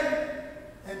every day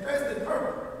and dressed in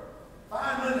purple,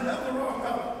 fine linen, held the royal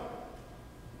color.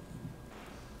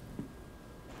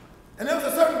 And there was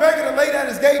a certain beggar that laid at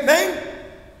his gate named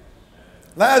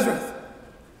Lazarus,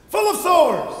 full of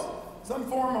sores, some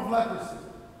form of leprosy.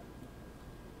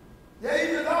 Yeah,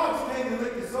 even the dogs came and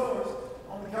licked his sores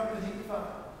on the company he could find.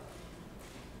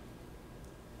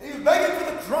 He was begging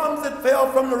for the crumbs that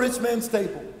fell from the rich man's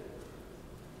table.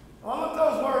 Well, look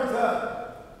those words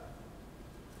up.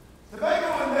 The beggar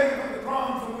wasn't begging for the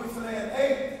crumbs from which the man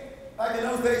ate. Back in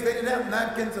those days, they didn't have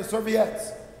napkins or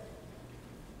serviettes.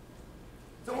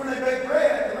 So when they baked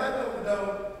bread, the leftover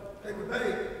dough, they would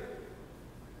bake.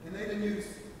 And they didn't use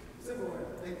silverware.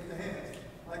 They used their hands.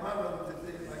 Like my relatives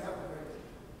did, like apple bread.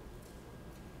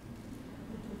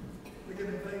 We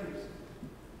give them fingers.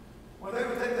 Well, they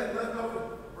would take that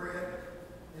leftover bread,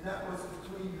 and that was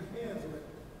between your hands with it.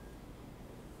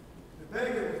 The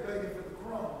beggar was begging for the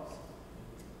crumbs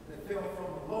that fell from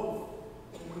the loaf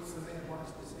in which the man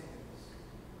washed his hands.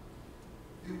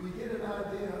 Do we get an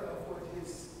idea of what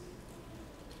his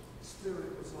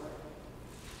spirit was like?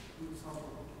 He was humble.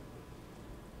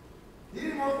 He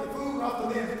didn't want the food off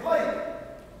the man's plate.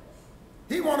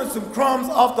 He wanted some crumbs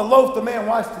off the loaf the man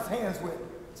washed his hands with.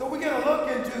 So we get a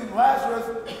look into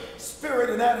Lazarus' spirit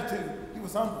and attitude. He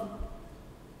was humble.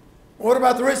 What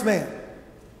about the rich man?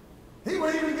 He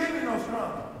wouldn't even give him no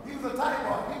crumbs. He was a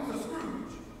tightwad. He was a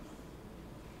Scrooge.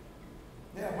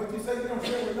 Yeah, what you say you don't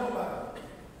share with nobody.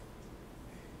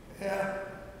 Yeah,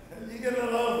 you get a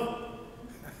little older.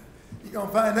 You're going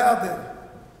to find out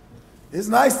that it's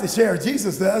nice to share.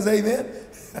 Jesus does, amen?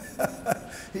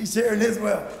 He's sharing his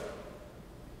wealth.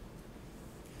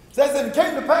 It says that it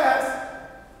came to pass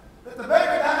that the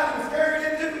beggar died and was carried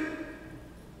into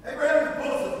Abraham's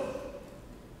bosom.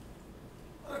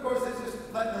 And of course, it's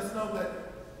just letting us know that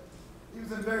he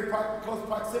was in very close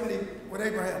proximity with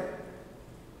Abraham.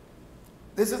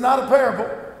 This is not a parable.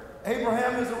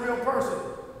 Abraham is a real person.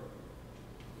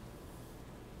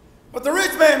 But the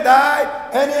rich man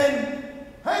died, and in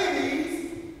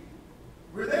Hades,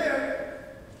 we're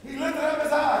there, he lifted up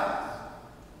his eyes,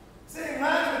 seeing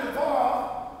Lazarus afar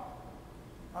off,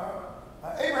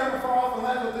 Abraham afar off and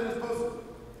Lazarus in his bosom.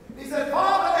 He said,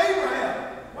 Father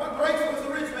Abraham, what grace was the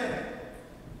rich man?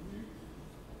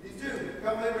 These two,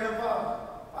 come Abraham,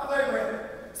 Father Abraham,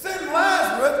 send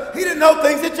Lazarus, he didn't know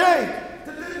things had changed,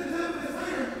 to dip his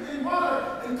finger in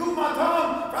water and cool my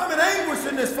tongue from an anguish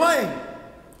in this flame.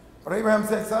 But Abraham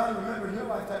said, son, remember in your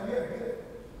lifetime, you had good.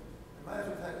 And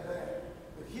Lazarus had it bad.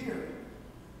 But here,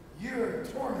 you're in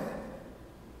torment.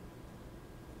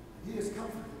 He is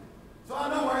comforted. So I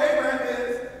know where Abraham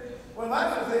is, where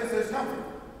Lazarus is, there's comfort.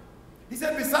 He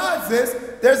said, besides this,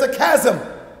 there's a chasm,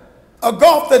 a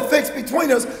gulf that fixed between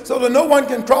us so that no one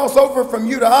can cross over from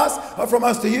you to us or from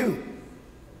us to you.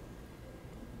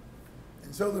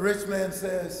 And so the rich man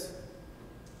says,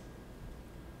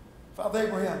 Father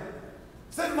Abraham,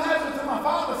 send Lazarus to my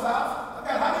father's house. I've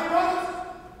got how many brothers?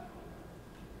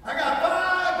 I got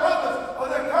 5 brothers. Oh,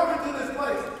 they're coming to this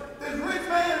place. This rich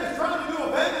man is trying to do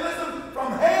evangelism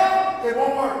from hell. It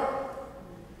won't work.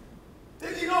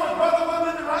 Did you know his brother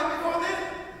wasn't in the right before then?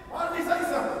 Why did he say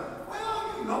something?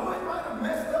 Well, you know, he might have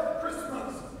messed up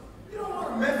Christmas. You don't want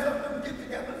to mess up them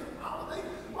get-togethers and holidays.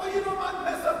 Well, you don't want to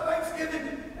mess up Thanksgiving,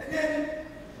 and then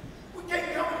we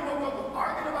can't come and woke up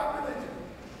arguing about religion.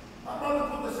 My mother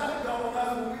pulled the shotgun on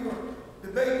us when we were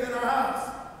debating in our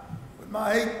house with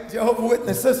my 8 Jehovah's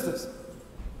Witness sisters.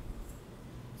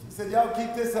 She said, y'all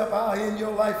keep this up, I'll end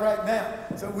your life right now.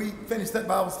 So we finished that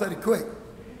Bible study quick.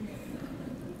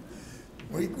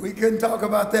 We couldn't talk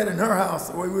about that in her house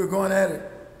the way we were going at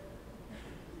it.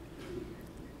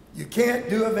 You can't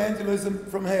do evangelism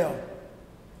from hell.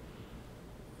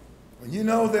 When you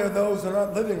know there are those that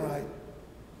aren't living right,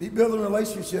 be building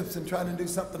relationships and trying to do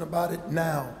something about it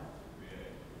now.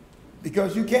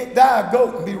 Because you can't die a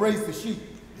goat and be raised a sheep.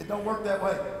 It don't work that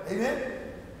way. Amen?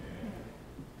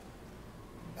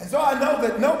 And so I know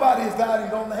that nobody has died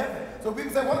and gone to heaven. So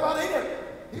people say, what about Enoch?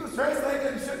 He was translated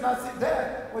and should not see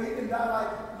death. Well, he didn't die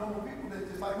like normal people did,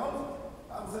 just like Moses.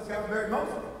 The Bible says God buried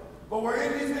Moses. But were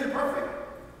any of these men perfect?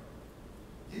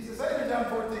 Jesus said in John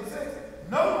 14:6,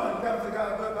 no one comes to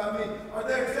God but by me. Are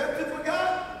there exceptions with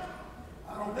God?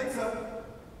 I don't think so.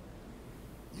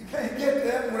 You can't get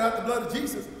to heaven without the blood of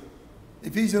Jesus.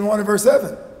 Ephesians 1 and verse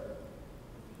 7.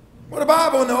 Well, the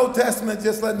Bible in the Old Testament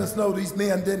just letting us know these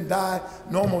men didn't die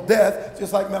normal death,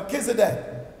 just like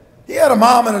Melchizedek. He had a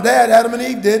mom and a dad, Adam and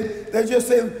Eve did. They're just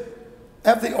saying,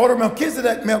 after the order of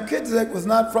Melchizedek, Melchizedek was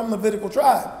not from the Levitical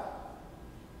tribe.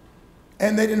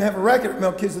 And they didn't have a record of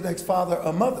Melchizedek's father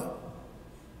or mother.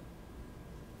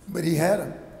 But he had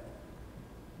them.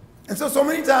 And so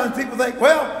many times people think,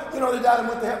 well, they died and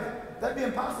went to heaven. That'd be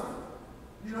impossible.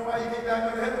 You know why you can't die and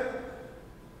go to heaven?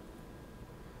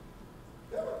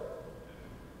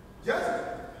 Judgment.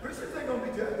 Christians ain't going to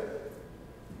be judged.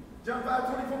 John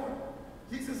 5:24.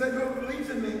 Jesus said, whoever believes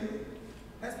in me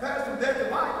has passed from death to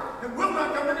life and will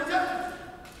not come into judgment.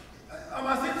 Are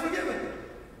my sins forgiven?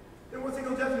 Then what's he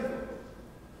going to judge me for?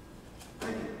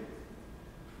 Thank you.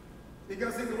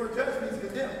 Because see, the word judge means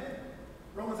condemn.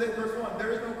 Romans 8 verse 1,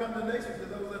 there is no condemnation to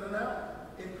those that are now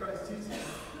in Christ Jesus.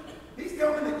 He's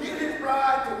coming to get his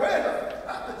bride to wed her.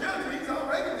 Not the judgment. He's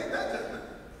already made that judgment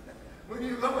when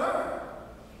you love her.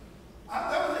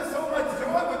 There was just so much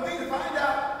joy with me to find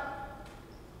out.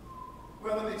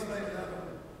 Well, let me explain it another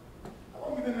way. How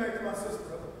long have you been married to my sister,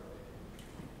 brother?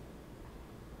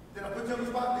 Did I put you on the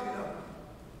spot? Did you know?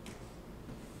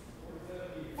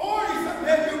 40-something.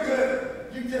 Man, you good.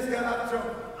 You just got out of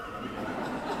trouble.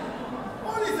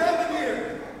 47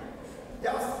 years.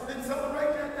 Y'all been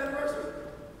celebrating that anniversary?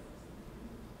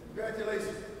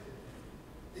 Congratulations.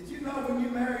 Did you know when you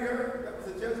married her, that was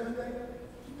a judgment day?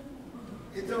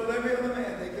 It told every other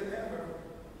man they couldn't have her.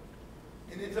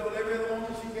 And it told every other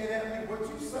woman she can't have me. What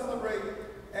you celebrate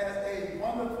as a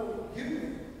wonderful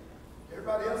union,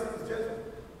 everybody else was judgment.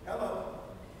 Hello.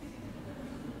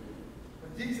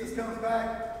 When Jesus comes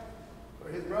back for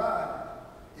his bride,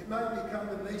 it might be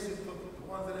condemnation for the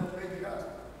ones that don't obey the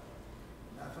gospel.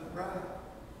 Not for the bride.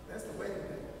 That's the wedding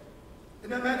day.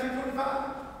 Isn't that Matthew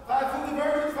 25? 5 foolish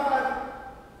virgins, 5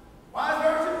 wise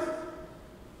virgins.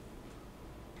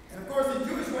 And of course, in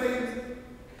Jewish weddings,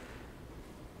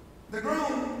 the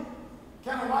groom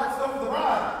kind of watched over the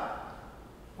bride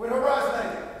with her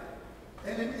bridesmaid.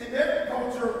 And in their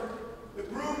culture, the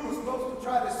groom was supposed to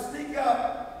try to sneak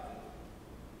up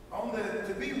on the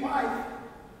to-be wife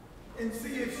and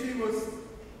see if she was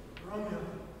Romeo.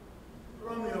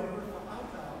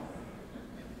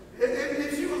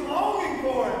 If she was longing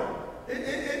for him,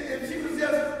 if she was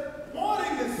just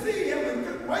wanting to see him and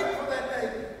couldn't wait for that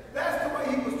day, that's the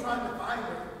way he was trying to find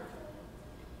her.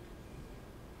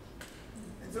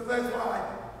 And so that's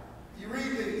why you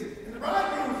read these. And the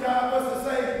bridegroom's job was to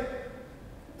say,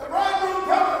 the bridegroom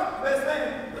cometh, best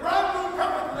man, the bridegroom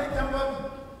cometh, and they come up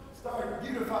and start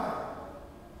beautifying.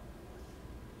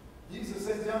 Jesus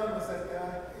said, John was that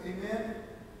guy. Amen.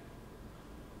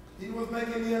 He was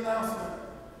making the announcement.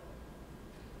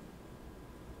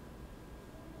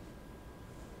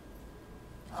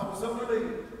 I was so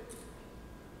relieved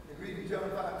in reading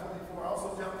John 5:24,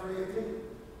 also John 3:18,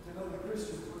 to know the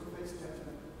Christians would face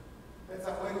judgment. That's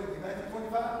how way with Matthew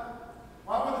 25.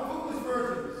 Why were the foolish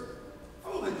virgins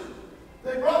foolish?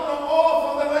 They brought no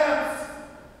oil for their lamps.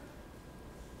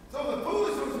 So the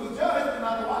foolish ones was judged, but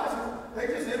not the wise ones. They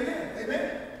just hit in. Amen.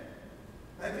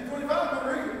 Matthew 25, go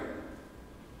read it.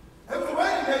 It was a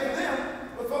wedding day for them,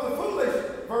 but for the foolish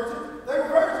virgins, they were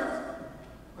virgins.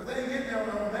 But they didn't get there on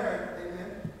their marriage. Amen.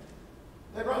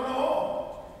 They brought no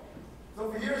oil.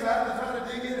 So for years I had to try to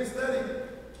dig in and study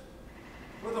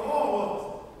what the oil was.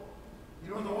 You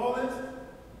know what the oil is?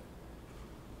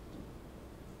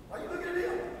 Why are you looking at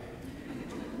him?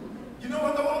 You know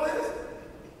what the oil is?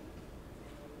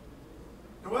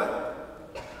 The what?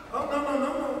 Oh, no.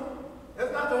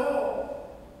 That's not the oil.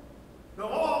 The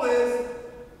oil is,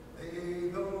 may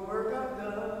the work I've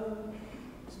done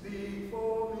speak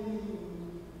for me.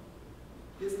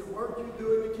 It's the work you do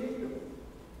in the kingdom.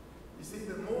 You see,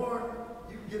 the more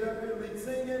you get up here and lead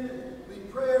singing,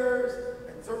 lead prayers,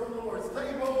 and serve on the Lord's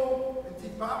table, and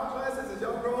teach Bible classes as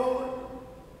y'all grow older,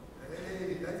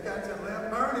 hey, that's got your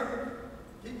lamp burning.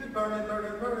 Keep it burning.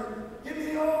 Give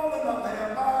me all in the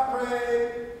lamp, I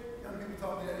pray. Young people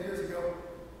taught me that years ago.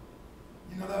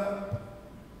 You know that?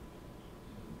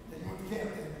 Yeah, you went to camp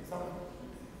then, something.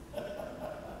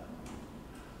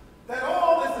 That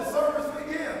all is the service we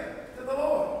give to the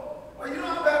Lord. Well, you know,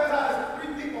 I baptized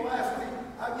 3 people last week.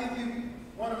 I'll give you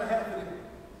 1.5 of them.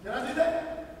 Can I do that?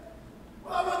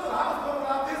 Well, I went to the hospital and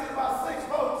I visited about 6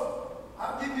 folks.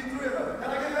 I'll give you 3 of them. Can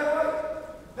I give that away?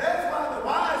 That's why the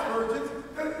wise virgins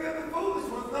couldn't give the foolish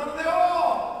ones none of their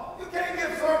all. You can't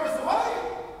give service away.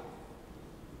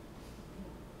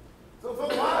 So for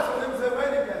the wise one, it was their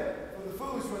wedding day. For the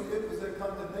foolish one, it was their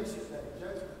condemnation day,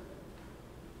 judgment.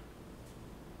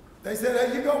 They said,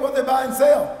 hey, you go what they buy and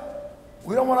sell.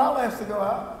 We don't want our lamps to go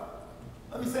out.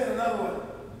 Let me say it another way.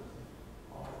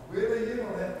 Oh, really? You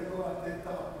don't have to go out there and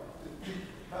talk to people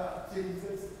about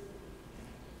Jesus.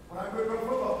 When I grew up pro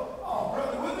football, oh,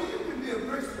 Brother Willie, you can be a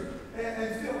Christian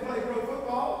and still play pro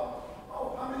football.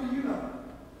 Oh, how many of you know?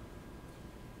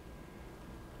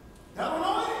 I don't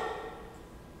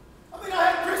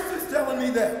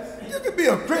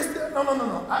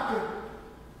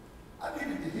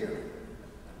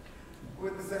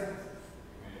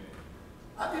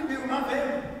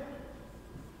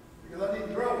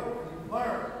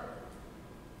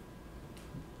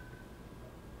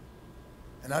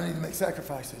And I need to make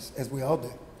sacrifices, as we all do.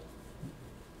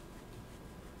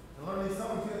 And learn these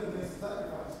songs, you have to make some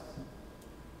sacrifices.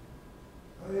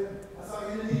 Oh yeah, I saw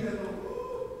you didn't need that little,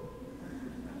 woo.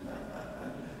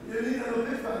 You didn't need that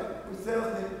little bitch fight, which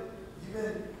tells me you've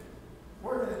been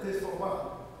working at this for a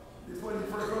while. This wasn't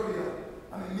your first rodeo.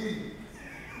 I mean, me.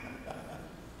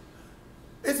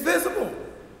 It's visible.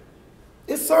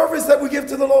 It's service that we give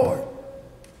to the Lord.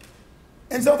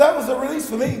 And so that was a release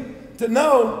for me to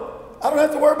know I don't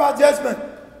have to worry about judgment.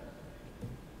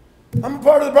 I'm a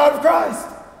part of the bride of Christ.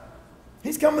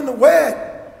 He's coming to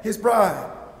wed his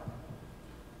bride.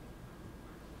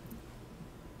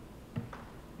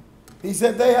 He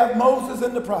said they have Moses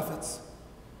and the prophets.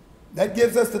 That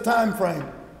gives us the time frame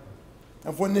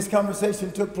of when this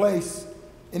conversation took place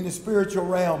in the spiritual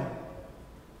realm.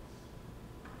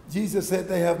 Jesus said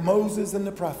they have Moses and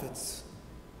the prophets.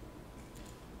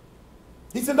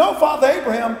 He said, no, Father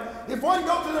Abraham, if one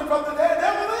goes to them from the dead,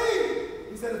 they'll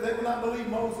believe. He said, if they will not believe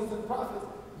Moses and the prophets,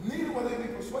 neither will they be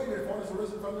persuaded if one is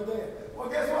arisen from the dead. Well,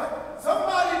 guess what?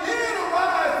 Somebody did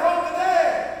arise from the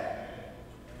dead.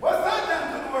 What's that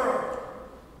done to the world?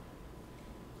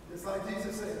 Just like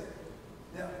Jesus said.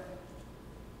 Yeah.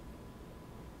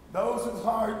 Those whose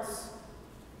hearts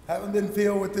haven't been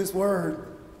filled with this word,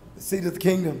 the seed of the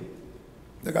kingdom,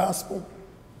 the gospel,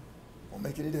 won't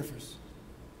make any difference.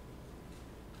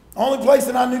 Only place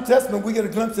in our New Testament we get a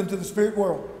glimpse into the spirit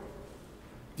world.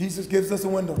 Jesus gives us a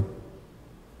window.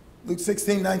 Luke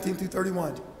 16, 19 through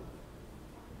 31.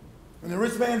 When the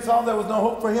rich man saw there was no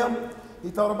hope for him, he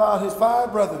thought about his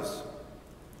 5 brothers.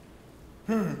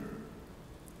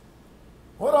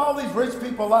 What are all these rich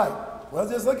people like? Well,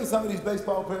 just look at some of these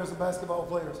baseball players and basketball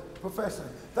players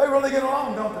professionally. They really get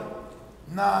along, don't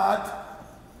they? Not.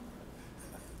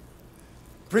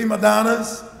 Prima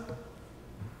donnas.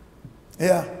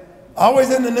 Yeah.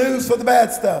 Always in the news for the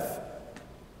bad stuff.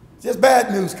 Just bad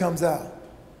news comes out.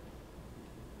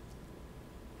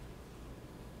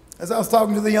 As I was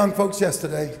talking to the young folks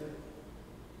yesterday,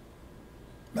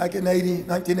 back in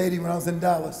 1980 when I was in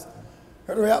Dallas,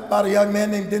 heard about a young man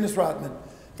named Dennis Rodman.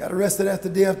 Got arrested at the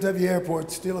DFW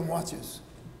airport stealing watches.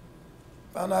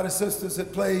 Found out his sisters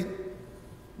had played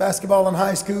basketball in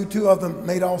high school. 2 of them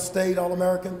made All-State,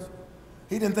 All-Americans.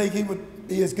 He didn't think he would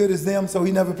be as good as them, so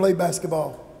he never played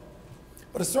basketball.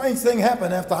 But a strange thing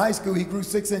happened. After high school, he grew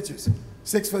 6 inches,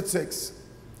 6'6".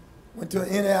 Went to an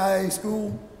NAIA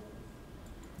school,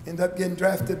 ended up getting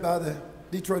drafted by the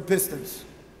Detroit Pistons.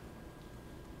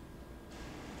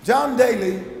 John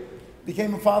Daly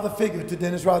became a father figure to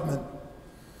Dennis Rodman.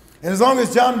 And as long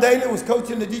as John Daly was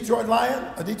coaching the Detroit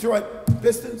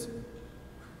Pistons,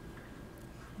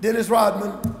 Dennis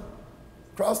Rodman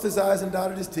crossed his I's and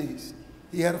dotted his T's.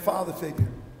 He had a father figure.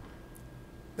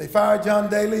 They fired John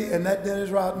Daly, and that Dennis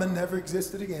Rodman never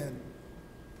existed again.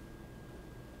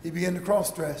 He began to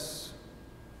cross-dress.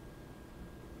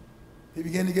 He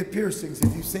began to get piercings,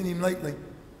 if you've seen him lately.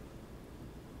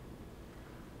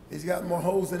 He's got more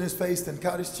holes in his face than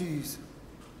cottage cheese.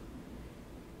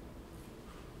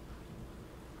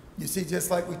 You see, just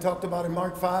like we talked about in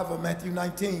Mark 5 or Matthew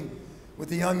 19, with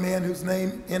the young man whose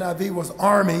name NIV was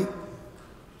Army,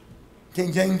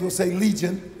 King James will say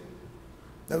Legion.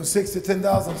 There was 6,000 to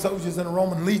 10,000 soldiers in a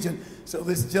Roman legion. So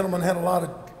this gentleman had a lot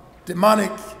of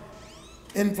demonic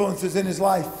influences in his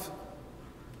life,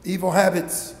 evil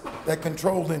habits that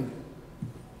controlled him.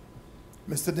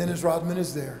 Mr. Dennis Rodman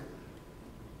is there,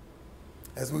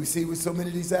 as we see with so many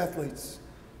of these athletes.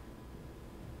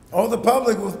 Oh, the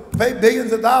public will pay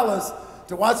billions of dollars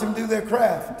to watch him do their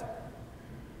craft.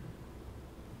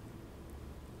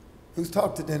 Who's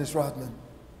talked to Dennis Rodman?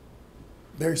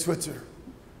 Barry Switzer,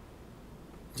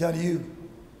 Johnny U,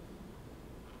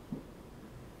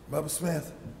 Bubba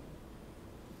Smith,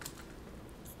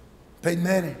 Peyton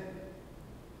Manning,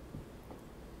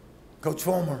 Coach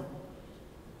Fulmer.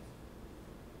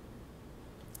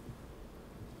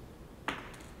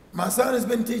 My son has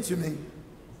been teaching me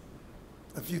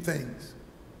a few things.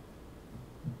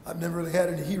 I've never really had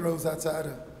any heroes outside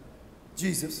of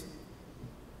Jesus.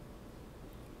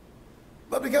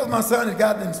 But because my son had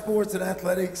gotten in sports and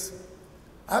athletics,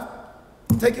 I've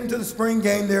taken him to the spring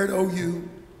game there at OU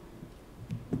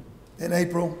in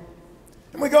April.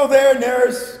 And we go there, and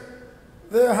there's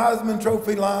the Heisman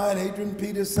Trophy line, Adrian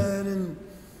Peterson and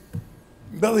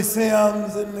Billy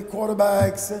Sims and the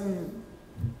quarterbacks, and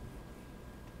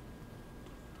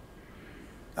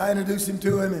I introduced him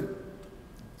to him, and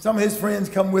some of his friends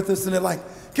come with us, and they're like,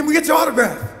 "Can we get your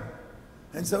autograph?"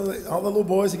 And so all the little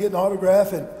boys are getting an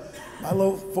autograph, and my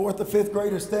little 4th or 5th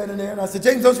grader standing there, and I said,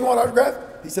 "James, don't you want an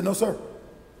autograph?" He said, "No, sir."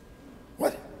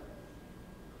 What?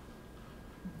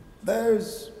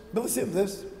 There's Billy Sims.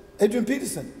 There's Adrian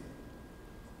Peterson.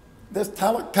 There's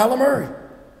Kyler Murray.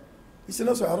 He said,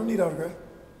 no, sir, I don't need autograph.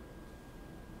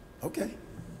 Okay.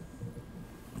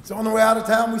 So on the way out of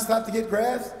town, we stopped to get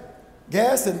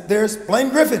gas, and there's Blaine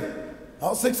Griffin,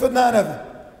 all 6'9" of him.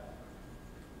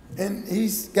 And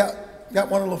he's got one of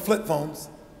the little flip phones.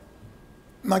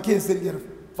 My kids didn't get a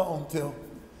phone till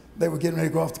they were getting ready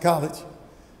to go off to college.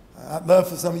 I'd love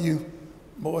for some of you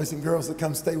boys and girls to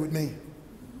come stay with me.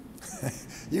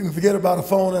 You can forget about a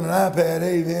phone and an iPad,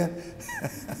 amen.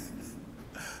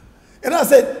 And I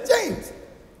said, James,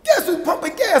 guess who's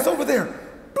pumping gas over there?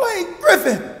 Blaine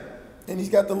Griffin. And he's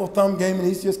got the little thumb game, and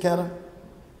he's just kind of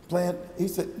playing. He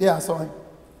said, yeah, I saw him.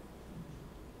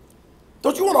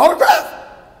 Don't you want an autograph?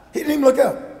 He didn't even look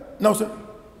up. No, sir.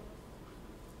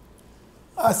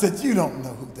 I said, you don't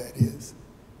know who that is.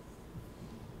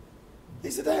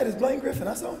 He said, Dad, it's Blaine Griffin.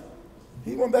 I saw him.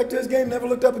 He went back to his game, never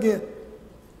looked up again.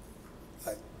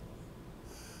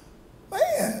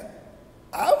 Man,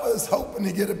 I was hoping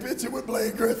to get a picture with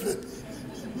Blaine Griffin.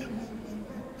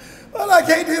 Well, I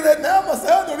can't do that now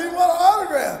myself. I don't even want an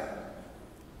autograph.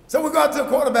 So we go out to a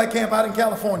quarterback camp out in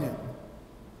California.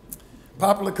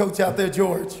 Popular coach out there,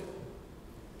 George.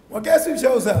 Well, guess who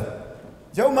shows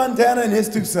up? Joe Montana and his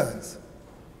two sons.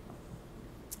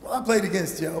 Well, I played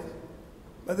against Joe,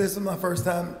 but this was my first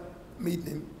time meeting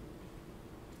him.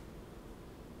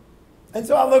 And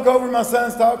so I look over, my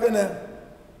son's talking to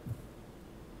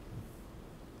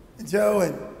Joe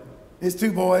and his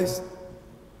two boys.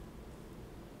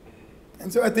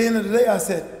 And so at the end of the day, I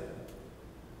said,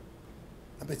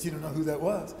 I bet you don't know who that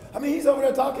was. I mean, he's over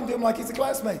there talking to him like he's a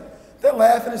classmate. They're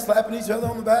laughing and slapping each other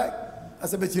on the back. I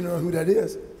said, bet you don't know who that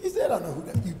is. He said, I don't know who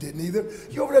that. You didn't either.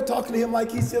 You're over there talking to him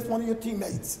like he's just one of your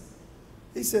teammates.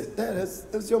 He said, Dad,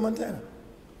 that's Joe Montana.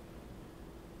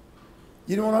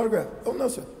 You don't want an autograph? Oh, no,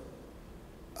 sir.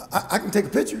 I can take a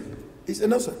picture. He said,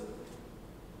 no, sir.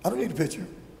 I don't need a picture.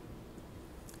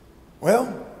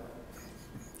 Well,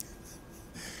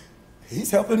 he's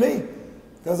helping me,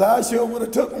 because I sure would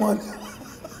have took one.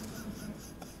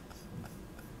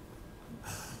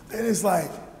 And it's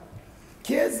like,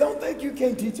 kids, don't think you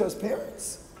can't teach us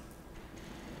parents.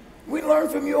 We learn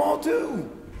from you all too.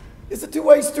 It's a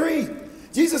two-way street.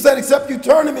 Jesus said, except you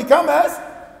turn and become as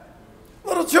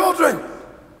little children.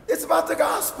 It's about the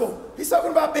gospel. He's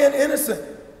talking about being innocent,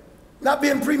 not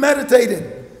being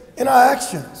premeditated in our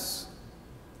actions.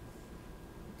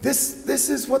 This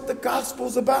is what the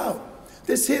gospel's about.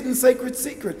 This hidden sacred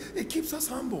secret. It keeps us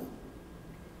humble.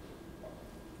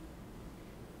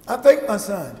 I thank my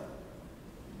son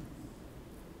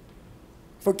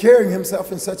for carrying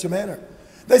himself in such a manner.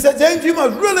 They said, James, you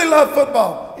must really love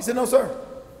football. He said, no, sir,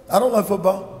 I don't love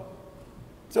football.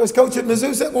 So his coach at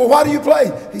Mizzou said, well, why do you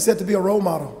play? He said, to be a role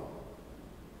model.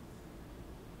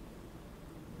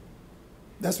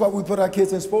 That's why we put our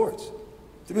kids in sports,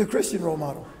 to be a Christian role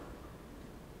model.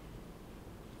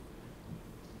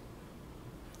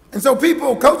 And so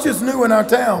coaches knew in our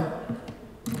town,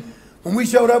 when we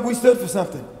showed up, we stood for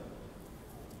something.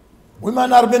 We might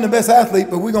not have been the best athlete,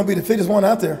 but we're going to be the fittest one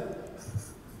out there.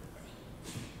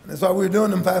 And that's why we were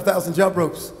doing them 5,000 jump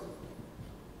ropes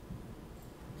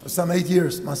for some 8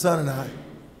 years, my son and I.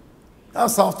 I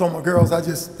was soft on my girls.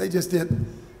 They just did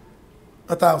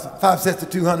 1,000. 5 sets of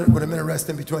 200 with a minute rest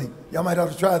in between. Y'all might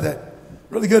ought to try that.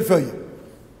 Really good for you.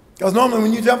 Because normally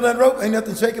when you jump that rope, ain't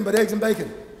nothing shaking but eggs and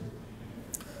bacon.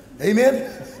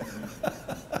 Amen?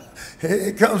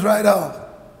 It comes right off.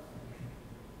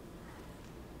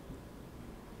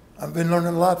 I've been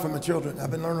learning a lot from my children.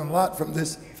 I've been learning a lot from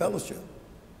this fellowship.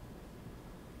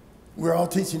 We're all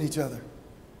teaching each other.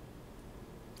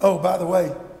 Oh, by the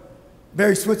way,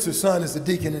 Barry Switzer's son is a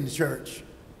deacon in the church.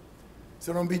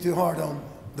 So don't be too hard on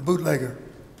the bootlegger.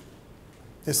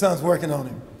 His son's working on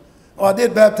him. Oh, I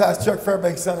did baptize Chuck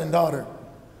Fairbanks' son and daughter.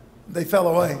 They fell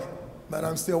away, but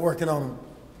I'm still working on them.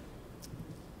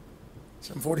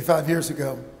 Some 45 years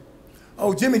ago.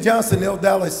 Oh, Jimmy Johnson, the old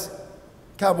Dallas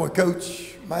Cowboy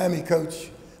coach, Miami coach,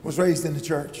 was raised in the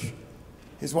church.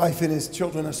 His wife and his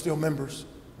children are still members.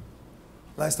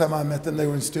 Last time I met them, they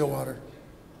were in Stillwater.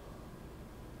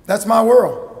 That's my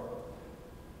world.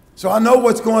 So I know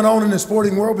what's going on in the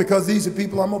sporting world because these are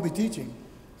people I'm going to be teaching,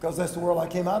 because that's the world I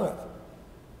came out of.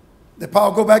 Did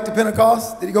Paul go back to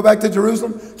Pentecost? Did he go back to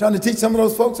Jerusalem trying to teach some of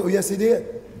those folks? Oh, yes, he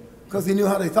did, because he knew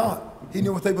how they thought. He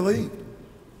knew what they believed.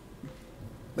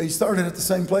 But he started at the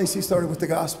same place. He started with the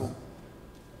gospel.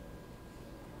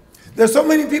 There's so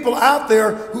many people out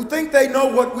there who think they know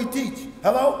what we teach.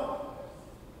 Hello?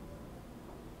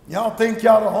 Y'all think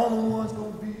y'all the only ones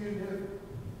going to be in here?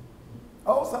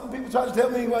 Oh, some people try to tell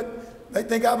me what they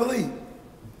think I believe.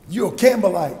 You're a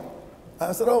Campbellite.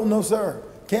 I said, oh, no, sir.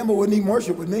 Campbell wouldn't even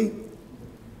worship with me.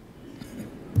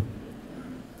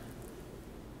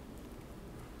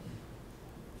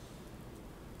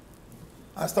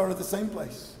 I started at the same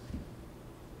place.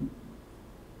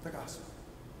 The gospel.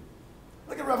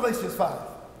 Look at Revelation 5.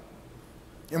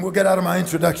 And we'll get out of my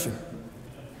introduction.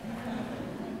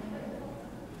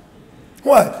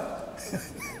 What?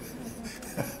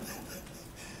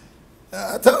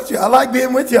 I told you, I like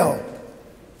being with y'all.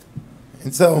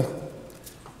 And so,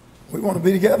 we want to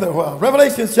be together a while.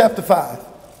 Revelation chapter 5.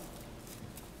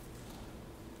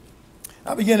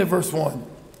 I'll begin at verse 1.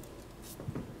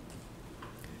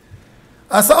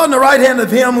 I saw in the right hand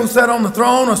of him who sat on the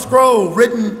throne a scroll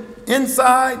written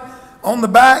inside, on the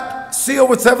back, sealed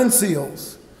with 7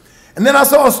 seals. And then I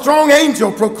saw a strong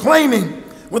angel proclaiming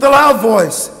with a loud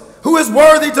voice, who is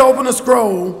worthy to open the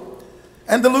scroll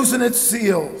and to loosen its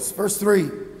seals. Verse 3.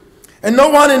 And no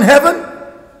one in heaven,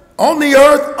 on the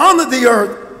earth, under the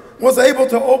earth, was able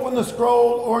to open the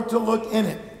scroll or to look in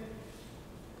it.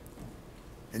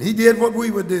 And he did what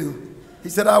we would do. He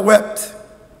said, I wept,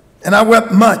 and I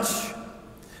wept much,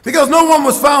 because no one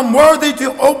was found worthy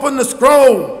to open the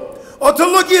scroll or to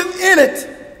look in it.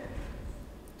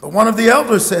 But one of the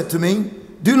elders said to me,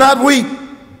 do not weep.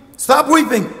 Stop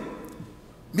weeping.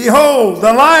 Behold,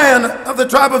 the Lion of the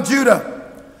tribe of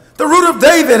Judah, the Root of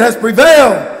David, has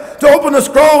prevailed to open the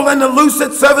scroll and to loose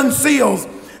its 7 seals.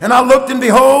 And I looked, and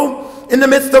behold, in the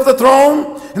midst of the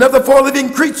throne and of the 4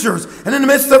 living creatures, and in the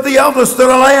midst of the elders stood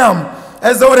a lamb,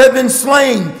 as though it had been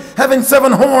slain, having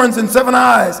 7 horns and 7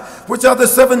 eyes, which are the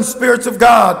 7 spirits of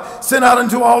God, sent out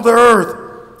into all the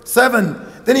earth. 7.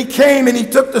 Then he came and he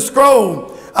took the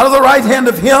scroll out of the right hand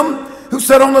of him who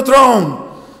sat on the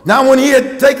throne. Now when he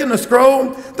had taken the scroll,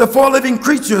 the 4 living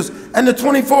creatures and the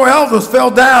 24 elders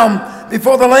fell down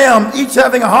before the Lamb, each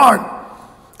having a harp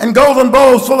and golden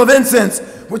bowls full of incense,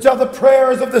 which are the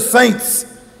prayers of the saints.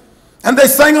 And they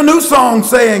sang a new song,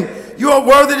 saying, you are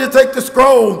worthy to take the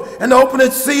scroll and to open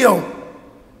its seal,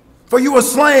 for you were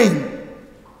slain.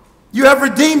 You have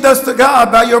redeemed us to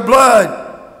God by your blood,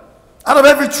 out of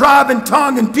every tribe and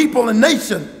tongue and people and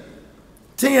nation.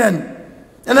 10.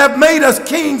 And have made us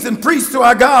kings and priests to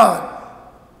our God,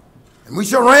 and we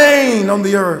shall reign on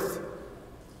the earth.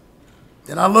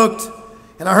 Then I looked,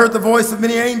 and I heard the voice of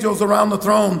many angels around the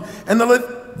throne, and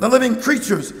the living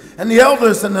creatures, and the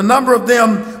elders, and the number of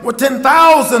them were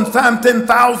 10,000 times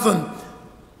 10,000,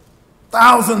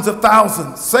 thousands of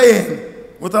thousands, saying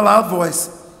with a loud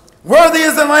voice, worthy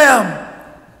is the Lamb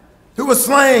who was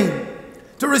slain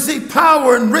to receive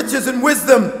power and riches and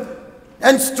wisdom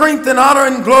and strength and honor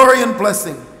and glory and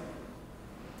blessing.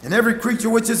 And every creature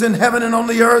which is in heaven and on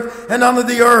the earth and under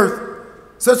the earth,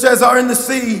 such as are in the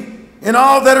sea, and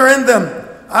all that are in them,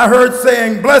 I heard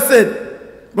saying,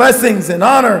 blessed, blessings and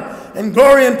honor and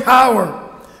glory and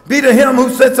power be to him who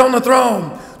sits on the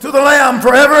throne, to the Lamb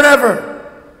forever and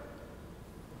ever.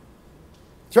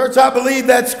 Church, I believe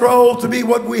that scroll to be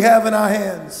what we have in our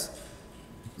hands.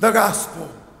 The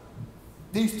gospel.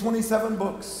 These 27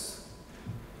 books.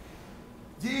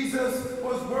 Jesus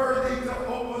was worthy to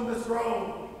open the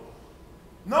scroll.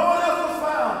 No one else was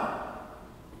found.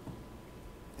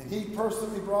 And he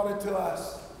personally brought it to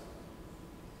us.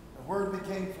 The word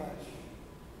became flesh.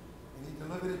 And he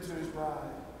delivered it to his bride.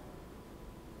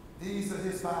 These are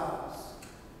his vows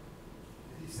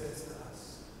that he says to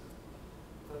us.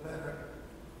 For better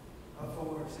or for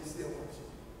worse, he still wants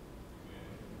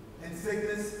you. In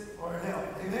sickness or in health.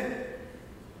 Amen?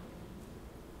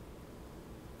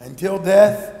 Until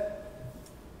death,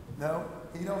 no,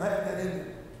 he don't have that in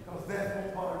him, because death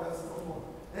won't part us no more.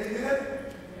 Amen?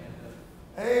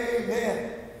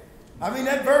 Amen. I mean,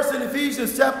 that verse in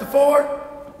Ephesians chapter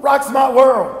 4 rocks my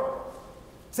world.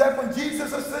 Except when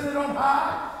Jesus ascended on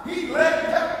high, he led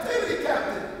captivity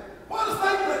captive. What a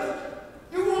statement.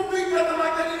 You won't read nothing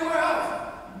like that anywhere else.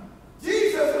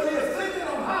 Jesus, when he ascended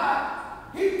on high,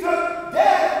 he took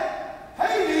death,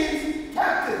 Hades,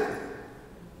 captive.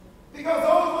 Because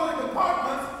those were the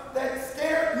compartments that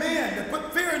scared men, that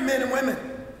put fear in men and women.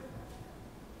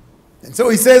 And so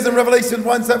he says in Revelation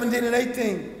 1:17 and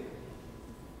 18,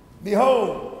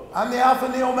 behold, I'm the Alpha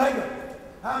and the Omega.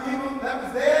 I'm he that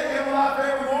was dead, yet will I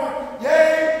forevermore.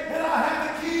 Yea, and I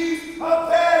have the keys of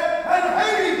death and of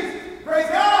Hades. Praise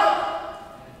God.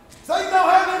 Satan don't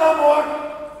have it no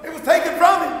more. It was taken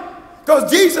from him.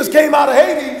 Because Jesus came out of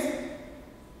Hades.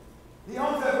 He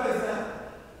owns that place now.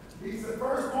 He's the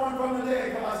firstborn from the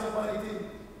dead, Colossians 1:18.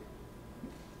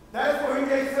 That's where he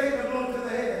gave Satan a blow to the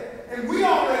head. And we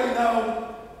already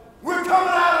know we're coming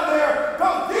out of there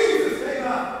because Jesus came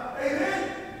out.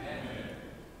 Amen?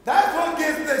 That's what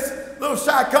gives this little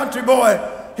shy country boy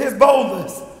his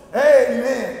boldness.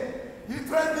 Amen. You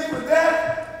threaten me with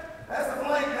that? That's a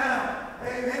blank now.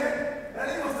 Amen. That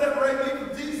ain't going to separate me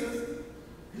from Jesus.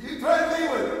 You threaten me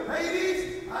with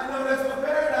Hades? I know that's what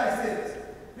paradise is.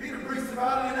 Peter preached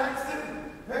about it in Acts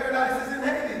 2. Paradise is in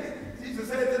Hades. Jesus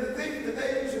said to the thief,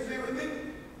 today you should be with me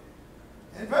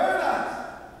in paradise.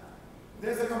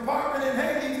 There's a compartment in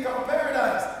Hades called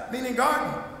paradise, meaning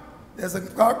garden. There's a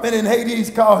compartment in Hades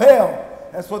called hell.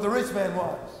 That's what the rich man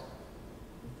was.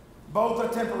 Both are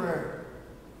temporary.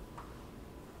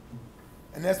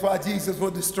 And that's why Jesus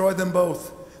will destroy them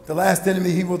both. The last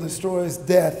enemy he will destroy is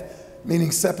death,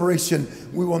 meaning separation.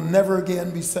 We will never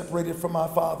again be separated from our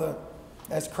Father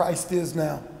as Christ is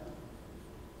now.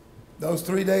 Those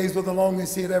 3 days were the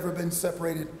longest he had ever been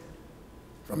separated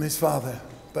from his Father,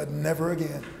 but never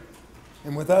again.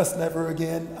 And with us, never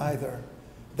again either.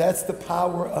 That's the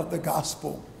power of the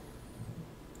gospel.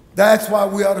 That's why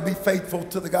we ought to be faithful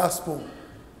to the gospel.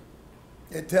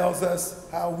 It tells us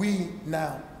how we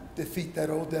now defeat that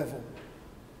old devil.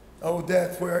 Oh,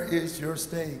 death, where is your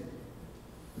sting?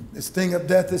 The sting of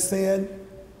death is sin.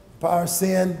 Power of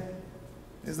sin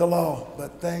is the law.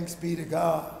 But thanks be to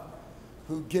God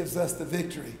who gives us the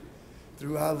victory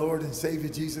through our Lord and Savior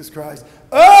Jesus Christ.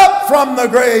 Up from the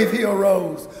grave he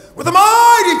arose with a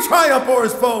mighty triumph o'er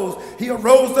his foes. He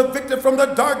arose the victor from the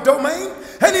dark domain,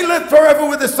 and he lived forever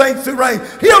with the saints who reign.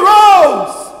 He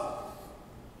arose!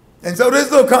 And so this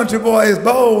little country boy is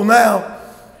bold now.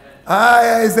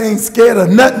 I ain't scared of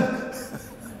nothing.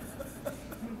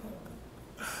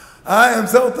 I am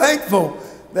so thankful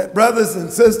that brothers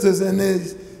and sisters in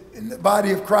the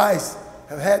body of Christ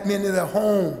have had me into their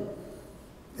home.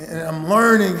 And I'm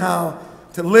learning how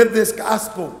to live this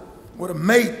gospel with a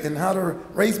mate and how to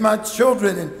raise my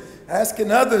children and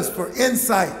asking others for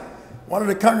insight. One of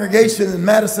the congregations in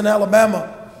Madison,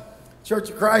 Alabama, Church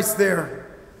of Christ there,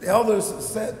 the elders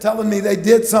said, telling me they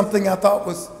did something I thought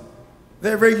was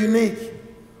very, very unique.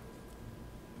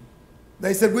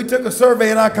 They said, we took a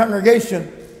survey in our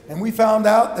congregation and we found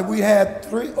out that we had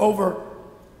over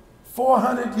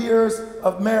 400 years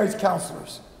of marriage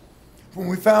counselors. When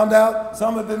we found out,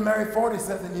 some have been married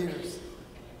 47 years,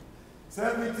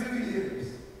 72 years,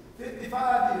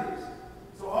 55 years.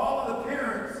 So all of the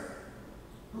parents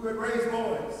who had raised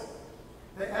boys,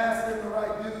 they asked them to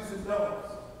write do's and don'ts.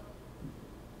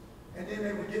 And then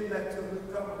they would give that to a new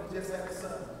couple that just had a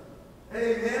son.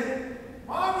 Amen.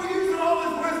 Why are we using all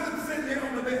this wisdom sitting here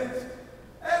on the bench?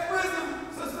 That wisdom,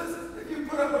 sisters, if you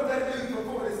put up with that dude for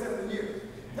 47 years,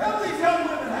 tell these young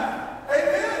women how.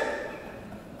 Amen.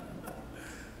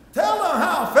 Tell them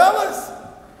how, fellas,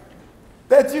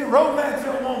 that you romance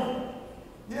your woman.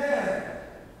 Yeah.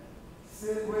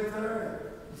 Sit with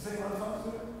her. You sing one song to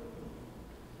her?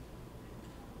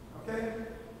 Okay?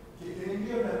 Keep it in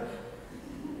gear now.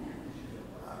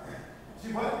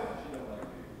 She what?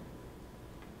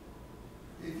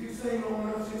 If you sing long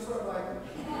enough, she'll start liking it.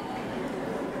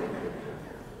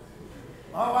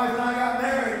 My wife and I got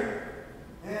married,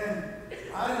 and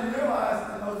I didn't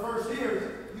realize in those first years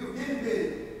you were getting big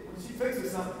when she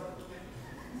fixes something.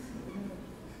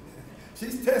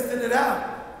 She's testing it out.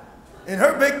 And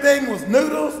her big thing was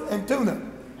noodles and tuna.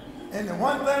 And the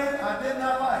one thing I did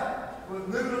not like was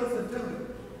noodles and tuna.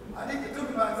 I eat the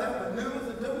tuna by itself, but noodles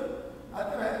and tuna, I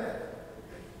never had that.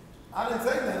 I didn't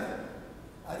say that.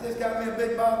 I just got me a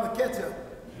big bottle of ketchup.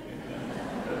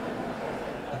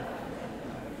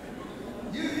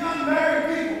 You young married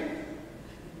people,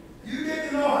 you get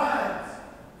to know Heinz.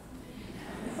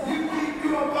 You keep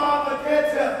you a bottle of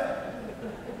ketchup.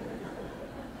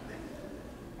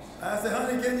 I said,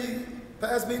 honey, can you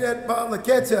pass me that bottle of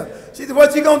ketchup? She said,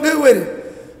 what you gonna do with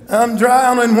it? I'm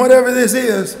drowning whatever this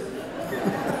is.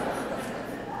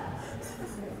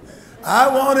 I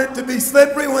want it to be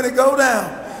slippery when it go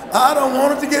down. I don't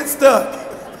want it to get stuck.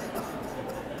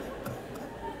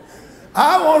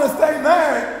 I want to stay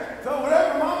married, so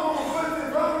whatever my woman puts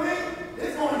in front of me,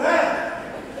 it's going down.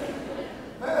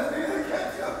 Pass me the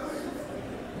ketchup.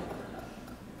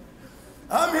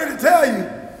 I'm here to tell you,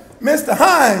 Mr.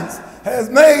 Hines has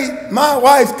made my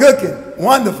wife's cooking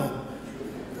wonderful.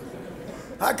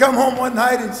 I come home one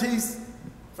night and she's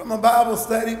from a Bible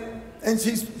study and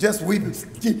she's just weeping.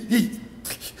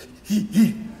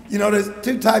 You know, there's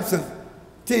two types of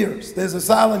tears. There's a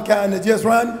silent kind that just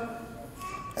run,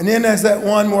 and then there's that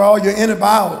one where all your inner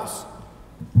bowels,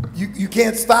 you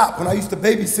can't stop. When I used to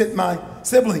babysit my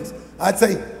siblings, I'd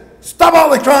say, stop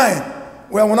all the crying.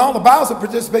 Well, when all the bowels are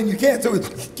participating, you can't. So it's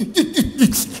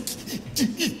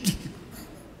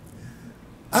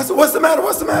I said, what's the matter?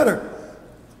 What's the matter?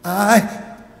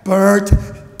 I burnt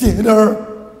dinner.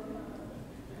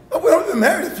 Oh, we've been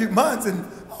married a few months, and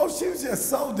oh, she was just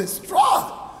so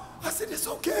distraught. I said, it's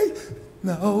okay.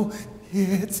 No,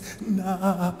 it's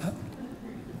not.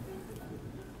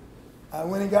 I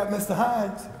went and got Mr.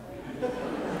 Hines.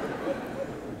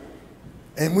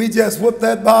 And we just whooped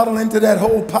that bottle into that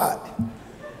whole pot.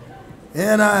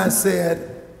 And I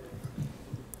said,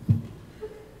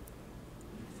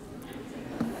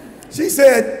 she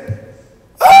said,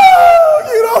 oh,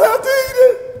 you don't have to eat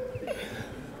it.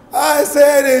 I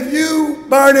said, if you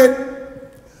burn it,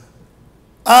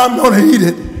 I'm going to eat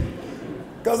it.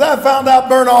 Because I found out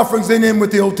burnt offerings ain't in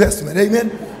with the Old Testament. Amen?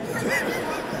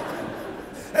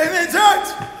 Amen, church?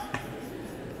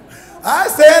 I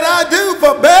said I do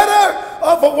for better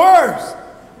or for worse.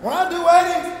 When I do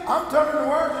weddings, I'm turning the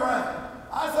words around.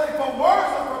 I say for worse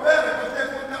or for better, but guess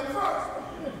what comes first?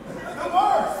 The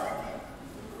worse.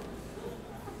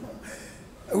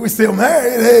 We're still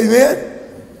married, amen.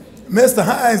 Mr.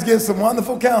 Hines gives some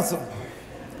wonderful counsel.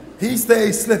 He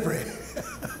stays slippery.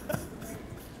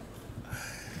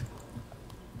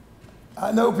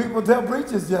 I know people tell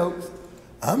preachers jokes.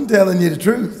 I'm telling you the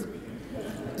truth.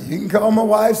 You can call my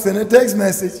wife, send her a text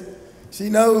message. She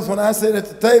knows when I sit at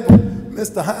the table,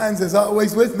 Mr. Hines is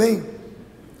always with me.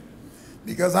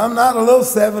 Because I'm not a little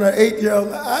 7 or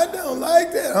 8-year-old. I don't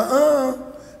like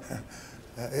that.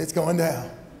 It's going down.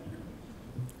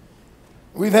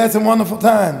 We've had some wonderful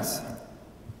times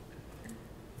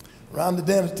around the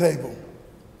dinner table.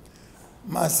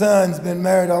 My son's been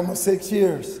married almost 6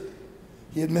 years.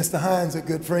 He and Mr. Hines are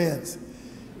good friends.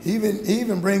 He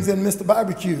even brings in Mr.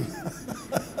 Barbecue.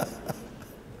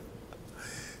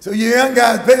 So you young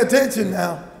guys, pay attention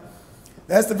now.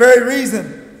 That's the very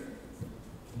reason.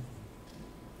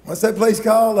 What's that place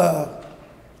called?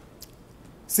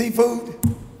 Seafood,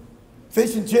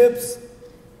 fish and chips,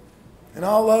 and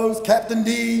all those, Captain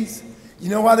D's. You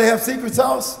know why they have secret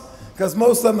sauce? Because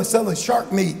most of them are selling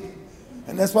shark meat.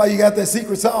 And that's why you got that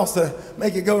secret sauce to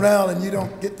make it go down and you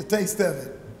don't get the taste of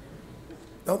it.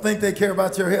 Don't think they care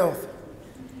about your health.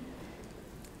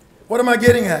 What am I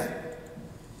getting at?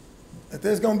 That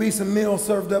there's going to be some meals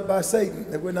served up by Satan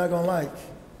that we're not going to like.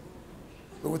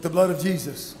 But with the blood of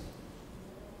Jesus,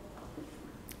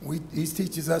 he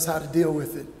teaches us how to deal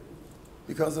with it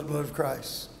because of the blood of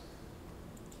Christ,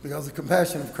 because of the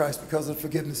compassion of Christ, because of the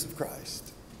forgiveness of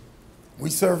Christ. We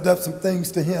served up some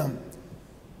things to him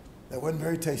that wasn't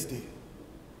very tasty.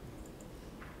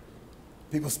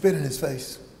 People spit in his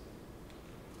face.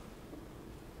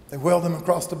 They whaled him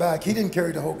across the back. He didn't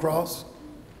carry the whole cross.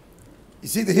 You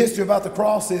see, the history about the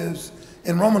cross is,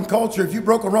 in Roman culture, if you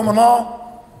broke a Roman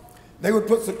law, they would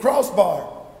put the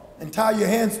crossbar and tie your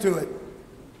hands to it,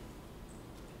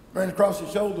 ran across your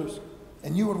shoulders,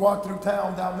 and you would walk through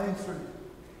town down Main Street.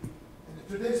 And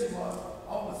the tradition was,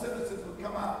 all the citizens would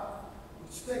come out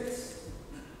with sticks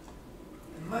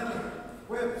and leather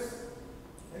whips.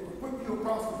 They would whip you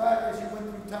across the back as you went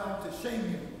through town to shame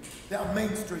you down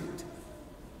Main Street.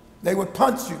 They would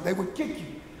punch you. They would kick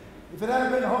you. If it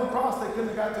hadn't been the whole cross, they couldn't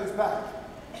have got to his back.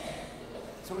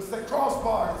 So it's that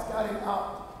crossbar that's got him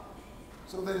out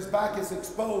so that his back is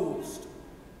exposed.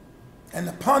 And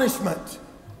the punishment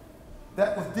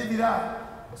that was divvied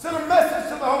out sent a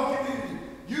message to the whole community.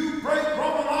 You break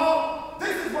Roman law,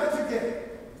 this is what you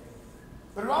get.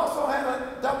 But it also had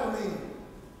a double meaning.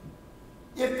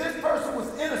 If this person was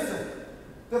innocent,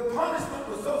 the punishment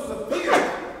was so severe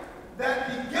that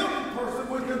the guilty person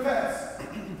would confess.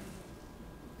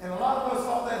 And a lot of us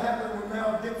saw that happen when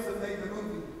Mel Gibson made the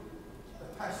movie, The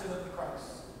Passion of the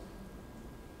Christ.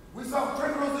 We saw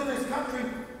criminals in this country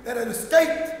that had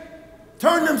escaped,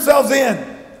 turn themselves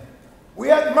in. We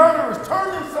had murderers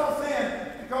turn themselves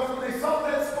in because when they saw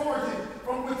that scourging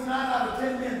from which 9 out of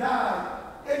 10 men died,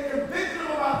 it convicted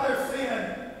them about their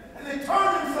sin, and they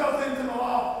turned themselves into the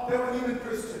law. They weren't even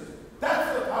Christians.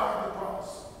 That's the power of the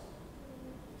cross.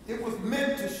 It was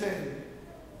meant to shame.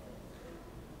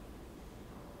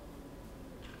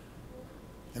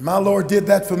 And my Lord did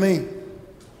that for me.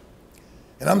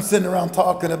 And I'm sitting around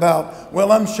talking about,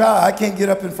 well, I'm shy. I can't get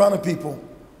up in front of people.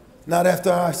 Not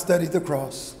after I studied the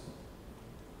cross.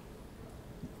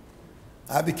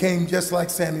 I became just like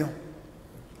Samuel.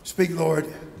 Speak,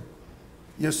 Lord.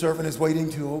 Your servant is waiting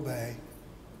to obey.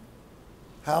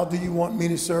 How do you want me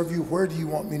to serve you? Where do you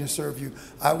want me to serve you?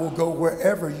 I will go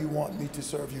wherever you want me to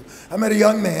serve you. I met a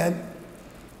young man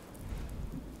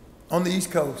on the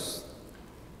East Coast.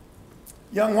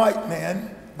 Young white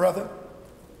man,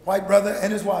 white brother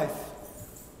and his wife.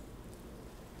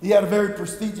 He had a very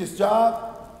prestigious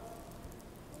job,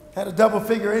 had a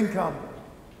double-figure income,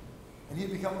 and he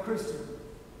had become a Christian.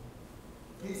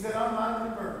 He said, I'm not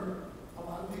going to burden a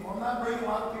lot of people. I'm not bringing a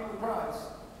lot of people to Christ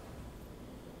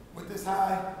with this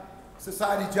high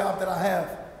society job that I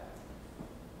have.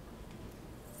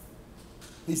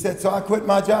 He said, so I quit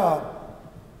my job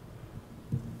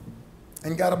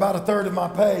and got about a third of my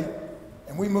pay.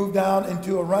 And we moved down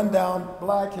into a rundown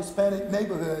black Hispanic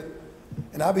neighborhood.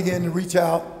 And I began to reach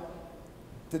out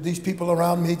to these people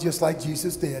around me just like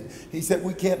Jesus did. He said,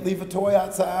 we can't leave a toy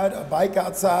outside, a bike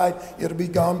outside. It'll be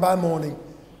gone by morning.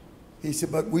 He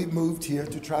said, but we moved here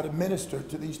to try to minister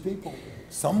to these people.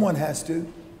 Someone has to.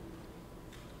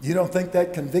 You don't think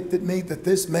that convicted me that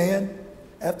this man,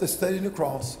 after studying the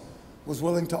cross, was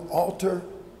willing to alter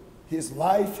his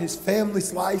life, his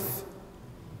family's life,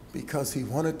 because he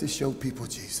wanted to show people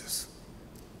Jesus.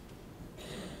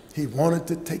 He wanted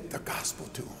to take the gospel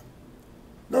to them.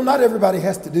 No, not everybody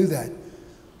has to do that.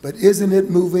 But isn't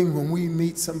it moving when we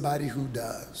meet somebody who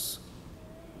does?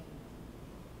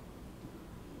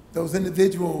 Those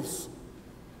individuals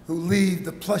who leave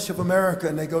the plush of America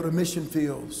and they go to mission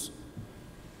fields.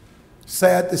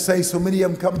 Sad to say, so many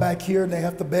of them come back here and they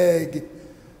have to beg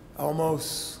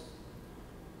almost.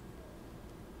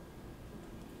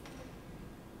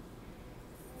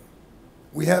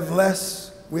 We have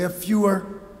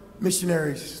fewer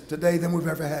missionaries today than we've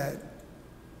ever had.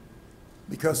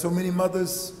 Because so many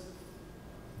mothers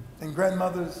and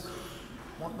grandmothers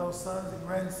want those sons and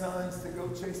grandsons to go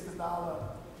chase the dollar,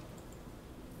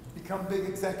 become big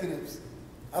executives.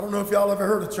 I don't know if y'all ever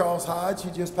heard of Charles Hodge. He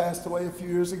just passed away a few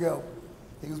years ago.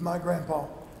 He was my grandpa.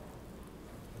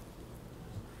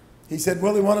 He said,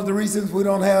 Willie, one of the reasons we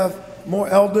don't have more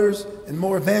elders and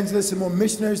more evangelists and more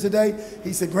missionaries today,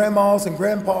 he said, grandmas and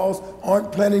grandpas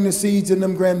aren't planting the seeds in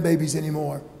them grandbabies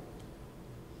anymore.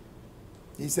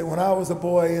 He said, when I was a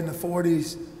boy in the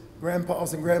 40s,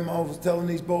 grandpas and grandmas was telling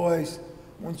these boys,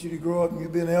 I want you to grow up and you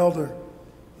be an elder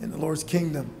in the Lord's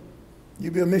kingdom.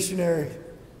 You be a missionary.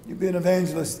 You be an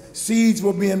evangelist. Seeds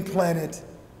were being planted.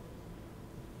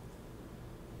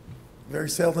 Very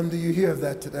seldom do you hear of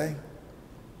that today.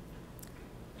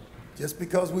 Just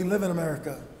because we live in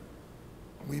America,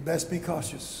 we best be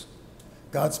cautious.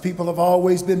 God's people have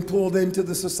always been pulled into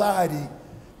the society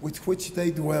with which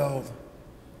they dwelled.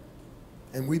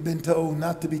 And we've been told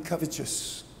not to be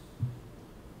covetous.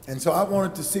 And so I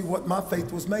wanted to see what my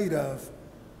faith was made of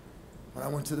when I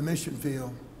went to the mission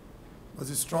field. Was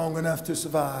it strong enough to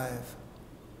survive?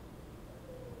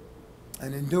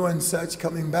 And in doing such,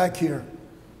 coming back here,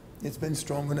 it's been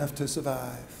strong enough to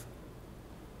survive.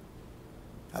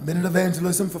 I've been in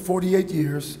evangelism for 48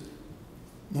 years,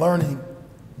 learning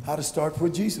how to start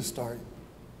where Jesus started,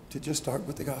 to just start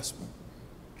with the gospel.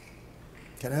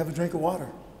 Can I have a drink of water?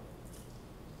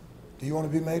 Do you want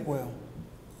to be made well?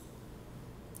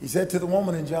 He said to the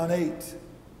woman in John 8,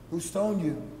 who stoned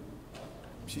you?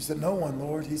 She said, no one,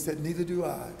 Lord. He said, neither do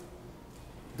I.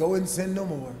 Go and sin no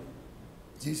more.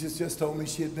 Jesus just told me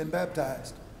she had been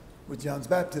baptized with John's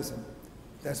baptism.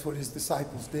 That's what his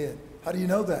disciples did. How do you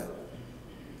know that?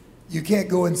 You can't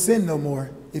go and sin no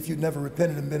more if you've never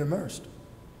repented and been immersed.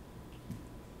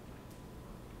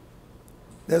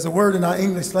 There's a word in our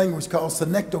English language called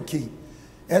synecdoche.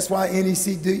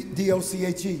 S-Y-N-E-C-D-O-C-H-E.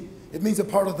 It means a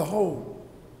part of the whole.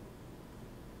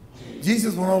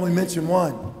 Jesus will only mention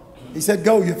one. He said,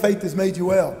 go, your faith has made you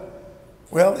well.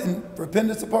 Well, and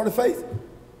repentance a part of faith?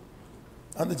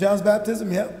 Under John's baptism,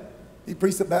 yeah. He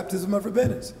preached the baptism of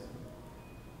repentance.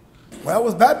 Well,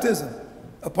 was baptism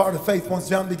a part of faith once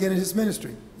John began his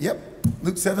ministry? Yep.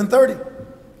 Luke 7:30.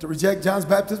 To reject John's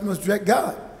baptism was to reject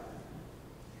God.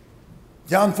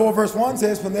 John 4 verse 1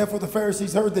 says, when therefore the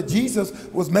Pharisees heard that Jesus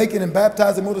was making and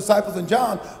baptizing more disciples than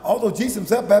John, although Jesus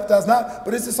himself baptized not,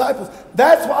 but his disciples.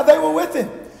 That's why they were with him.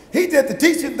 He did the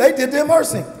teaching, they did the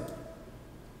immersing.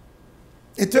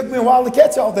 It took me a while to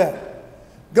catch all that.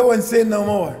 Go and sin no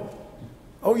more.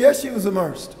 Oh yes, she was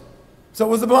immersed. So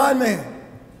was the blind man.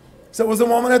 So was the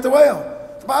woman at the well.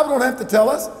 The Bible don't have to tell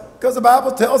us, because the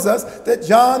Bible tells us that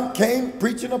John came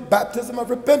preaching a baptism of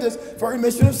repentance for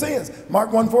remission of sins. Mark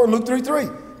 1:4 and Luke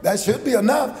 3:3. That should be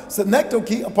enough.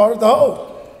 Synecdoche, a part of the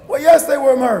whole. Well, yes, they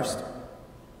were immersed,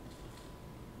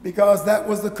 because that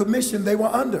was the commission they were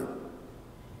under.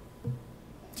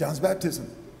 John's baptism,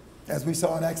 as we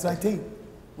saw in Acts 19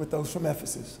 with those from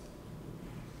Ephesus.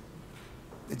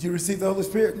 Did you receive the Holy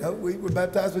Spirit? No, we were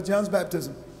baptized with John's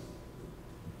baptism.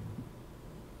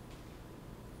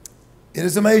 It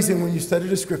is amazing when you study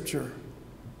the scripture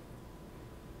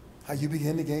how you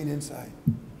begin to gain insight.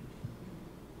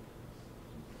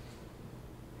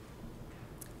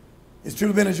 It's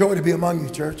truly been a joy to be among you,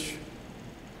 church.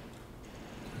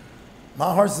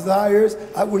 My heart's desire is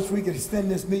I wish we could extend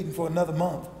this meeting for another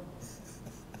month.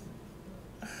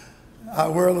 Our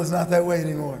world is not that way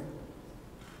anymore.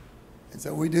 And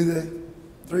so we do the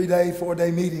 3-day,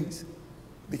 4-day meetings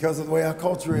because of the way our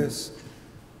culture is.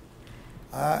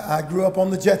 I grew up on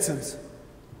the Jetsons,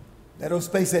 that old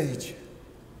space age.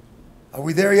 Are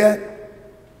we there yet?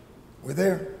 We're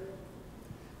there.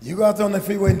 You go out there on the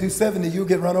freeway and do 70, you'll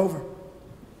get run over.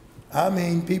 I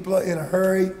mean, people are in a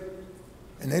hurry,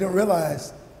 and they don't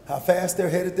realize how fast they're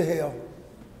headed to hell.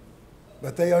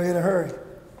 But they are in a hurry.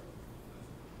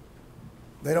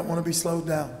 They don't want to be slowed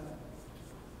down.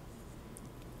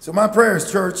 So my prayer is,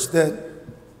 church, that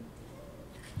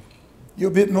you'll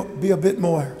be a bit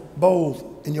more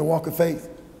bold in your walk of faith.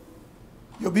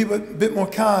 You'll be a bit more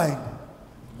kind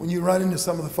when you run into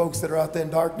some of the folks that are out there in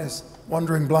darkness,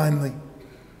 wandering blindly.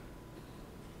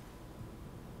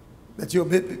 That you'll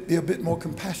be a bit more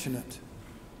compassionate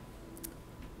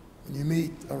when you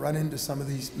meet or run into some of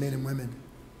these men and women,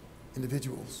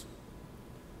 individuals.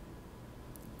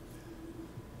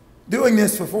 Doing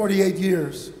this for 48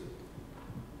 years,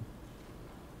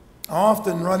 I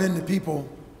often run into people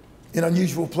in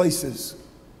unusual places.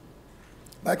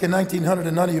 Back in 1900,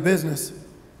 and none of your business,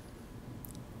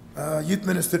 a youth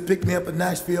minister picked me up in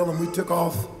Nashville, and we took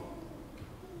off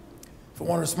for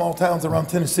one of the small towns around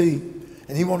Tennessee,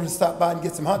 and he wanted to stop by and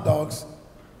get some hot dogs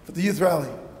for the youth rally.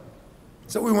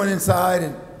 So we went inside,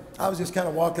 and I was just kind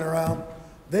of walking around.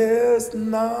 There's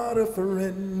not a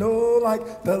friend, no,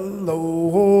 like the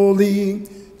lowly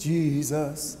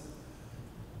Jesus.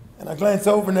 And I glance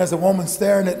over, and there's a woman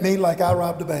staring at me like I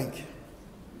robbed a bank.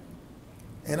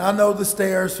 And I know the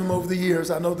stares from over the years.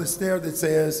 I know the stare that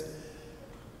says,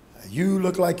 you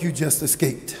look like you just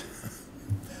escaped.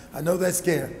 I know that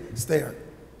stare.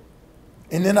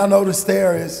 And then I know the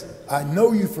stare is, I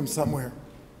know you from somewhere.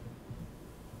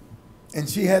 And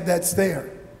she had that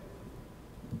stare.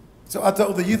 So I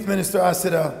told the youth minister, I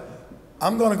said,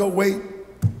 I'm going to go wait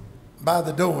by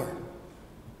the door.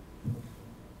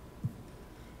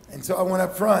 And so I went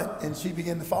up front, and she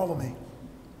began to follow me.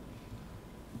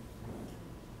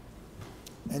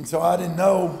 And so I didn't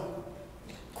know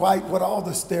quite what all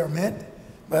the stare meant,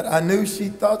 but I knew she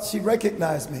thought she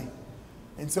recognized me.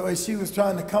 And so as she was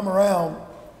trying to come around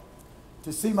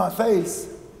to see my face,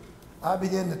 I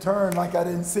began to turn like I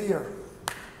didn't see her.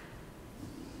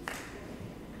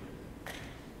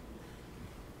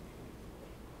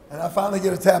 And I finally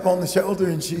get a tap on the shoulder,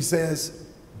 and she says,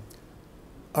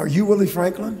 "Are you Willie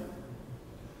Franklin?"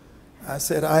 I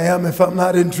said, "I am if I'm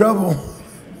not in trouble."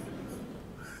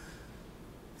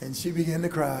 And she began to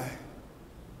cry.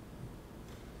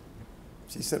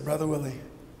 She said, "Brother Willie,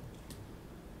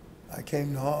 I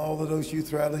came to all of those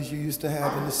youth rallies you used to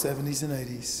have in the 70s and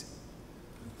 80s.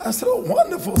 I said, "Oh,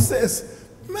 wonderful, sis.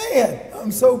 Man,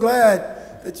 I'm so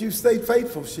glad that you stayed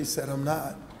faithful." She said, "I'm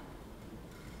not."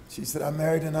 She said, "I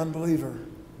married an unbeliever,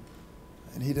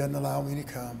 and he doesn't allow me to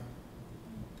come."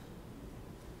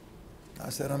 I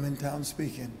said, "I'm in town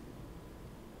speaking.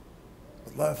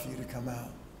 Would love for you to come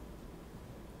out."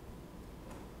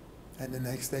 And the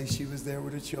next day she was there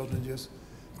with her children, just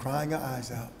crying her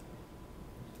eyes out.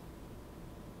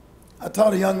 I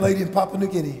taught a young lady in Papua New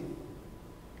Guinea.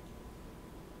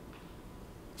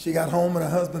 She got home and her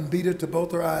husband beat her till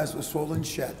both her eyes were swollen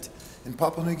shut. In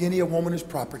Papua New Guinea, a woman is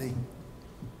property.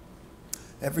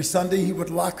 Every Sunday he would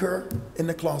lock her in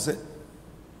the closet.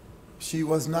 She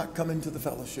was not coming to the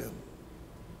fellowship.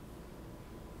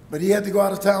 But he had to go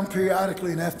out of town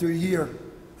periodically, and after a year,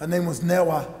 her name was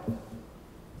Newa.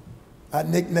 I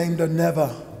nicknamed her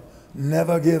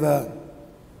Never Give Up.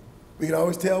 We could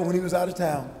always tell when he was out of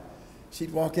town.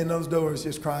 She'd walk in those doors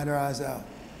just crying her eyes out.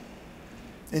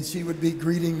 And she would be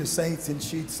greeting the saints, and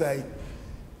she'd say,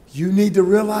 "You need to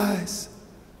realize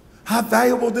how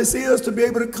valuable this is to be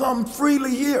able to come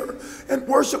freely here and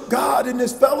worship God in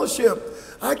this fellowship.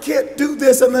 I can't do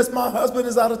this unless my husband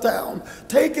is out of town.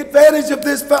 Take advantage of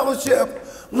this fellowship.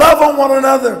 Love on one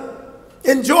another.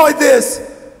 Enjoy this.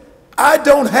 I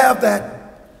don't have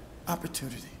that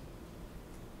opportunity."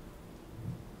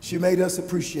 She made us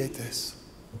appreciate this.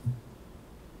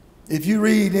 If you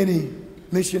read any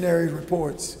missionary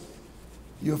reports,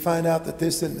 you'll find out that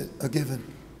this isn't a given.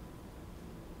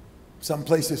 Some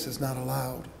places it's not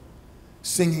allowed.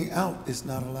 Singing out is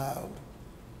not allowed.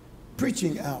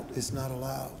 Preaching out is not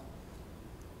allowed.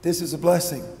 This is a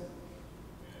blessing.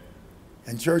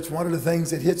 And church, one of the things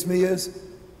that hits me is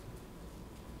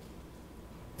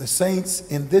the saints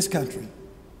in this country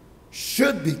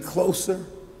should be closer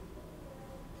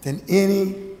than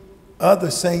any other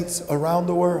saints around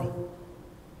the world.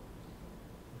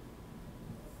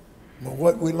 But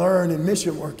what we learn in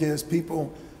mission work is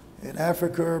people in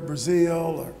Africa or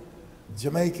Brazil or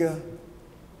Jamaica,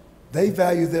 they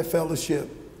value their fellowship,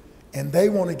 and they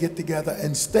want to get together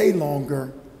and stay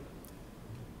longer.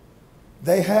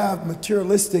 They have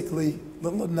materialistically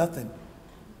little or nothing,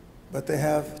 but they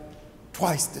have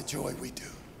twice the joy we do,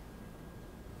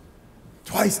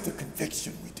 twice the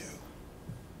conviction we do.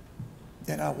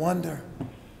 And I wonder,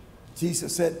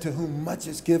 Jesus said, to whom much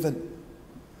is given,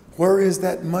 where is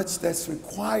that much that's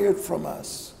required from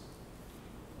us?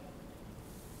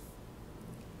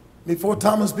 Before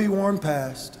Thomas B. Warren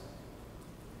passed,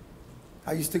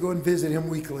 I used to go and visit him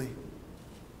weekly.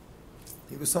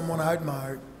 He was someone I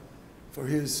admired for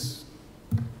his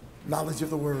knowledge of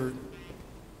the Word.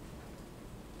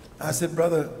 I said,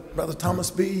 Brother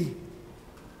Thomas B.,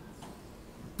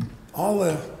 all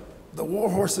the war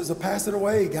horses are passing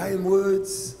away. Guy in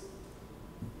Woods,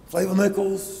 Flavor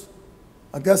Nichols,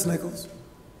 Gus Nichols,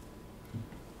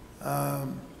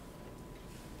 Brother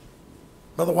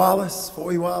Wallace,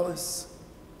 Foy Wallace,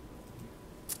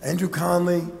 Andrew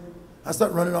Conley. I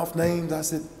started running off names. I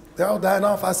said, they're all dying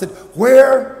off. I said,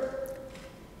 where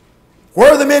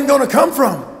are the men going to come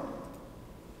from?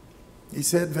 He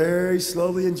said very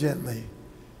slowly and gently,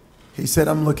 he said,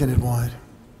 I'm looking at one.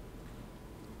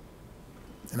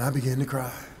 And I began to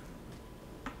cry.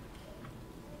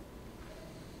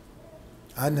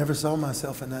 I never saw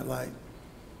myself in that light,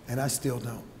 and I still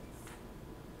don't.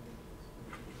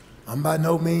 I'm by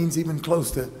no means even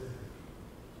close to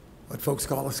what folks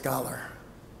call a scholar.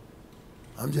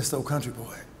 I'm just an old country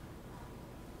boy,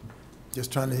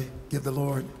 just trying to give the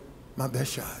Lord my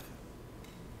best shot.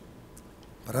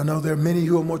 But I know there are many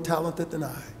who are more talented than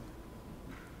I.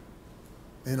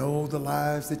 And oh, the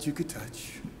lives that you could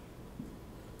touch.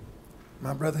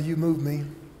 My brother, you move me.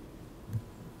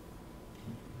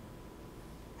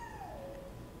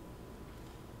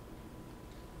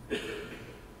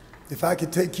 If I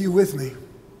could take you with me,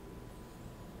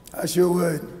 I sure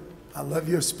would. I love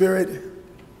your spirit.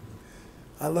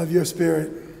 I love your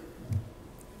spirit.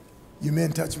 You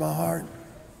men touch my heart.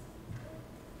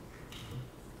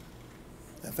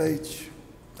 FH,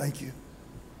 thank you.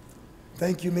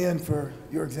 Thank you, men, for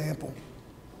your example,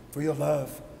 for your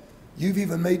love. You've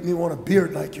even made me want a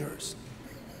beard like yours.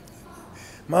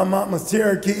 My mama's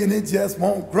Cherokee, and it just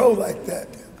won't grow like that.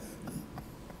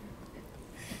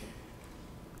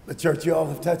 But church, you all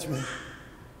have touched me.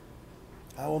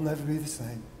 I will never be the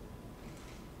same.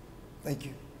 Thank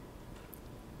you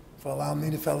for allowing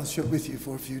me to fellowship with you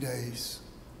for a few days.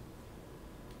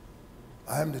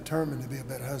 I am determined to be a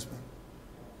better husband.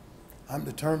 I'm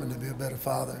determined to be a better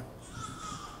father,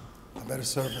 a better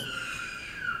servant.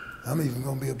 I'm even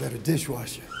going to be a better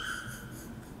dishwasher.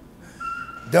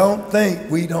 Don't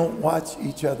think we don't watch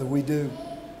each other. We do.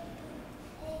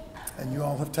 And you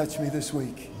all have touched me this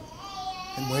week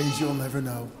in ways you'll never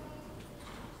know.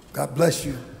 God bless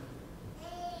you.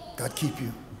 God keep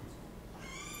you.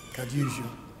 God use you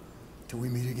till we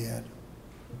meet again.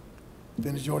 It's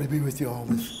been a joy to be with you all.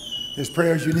 If there's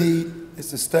prayers you need,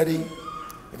 it's a study.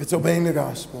 If it's obeying the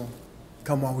gospel,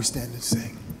 come while we stand and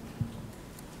sing.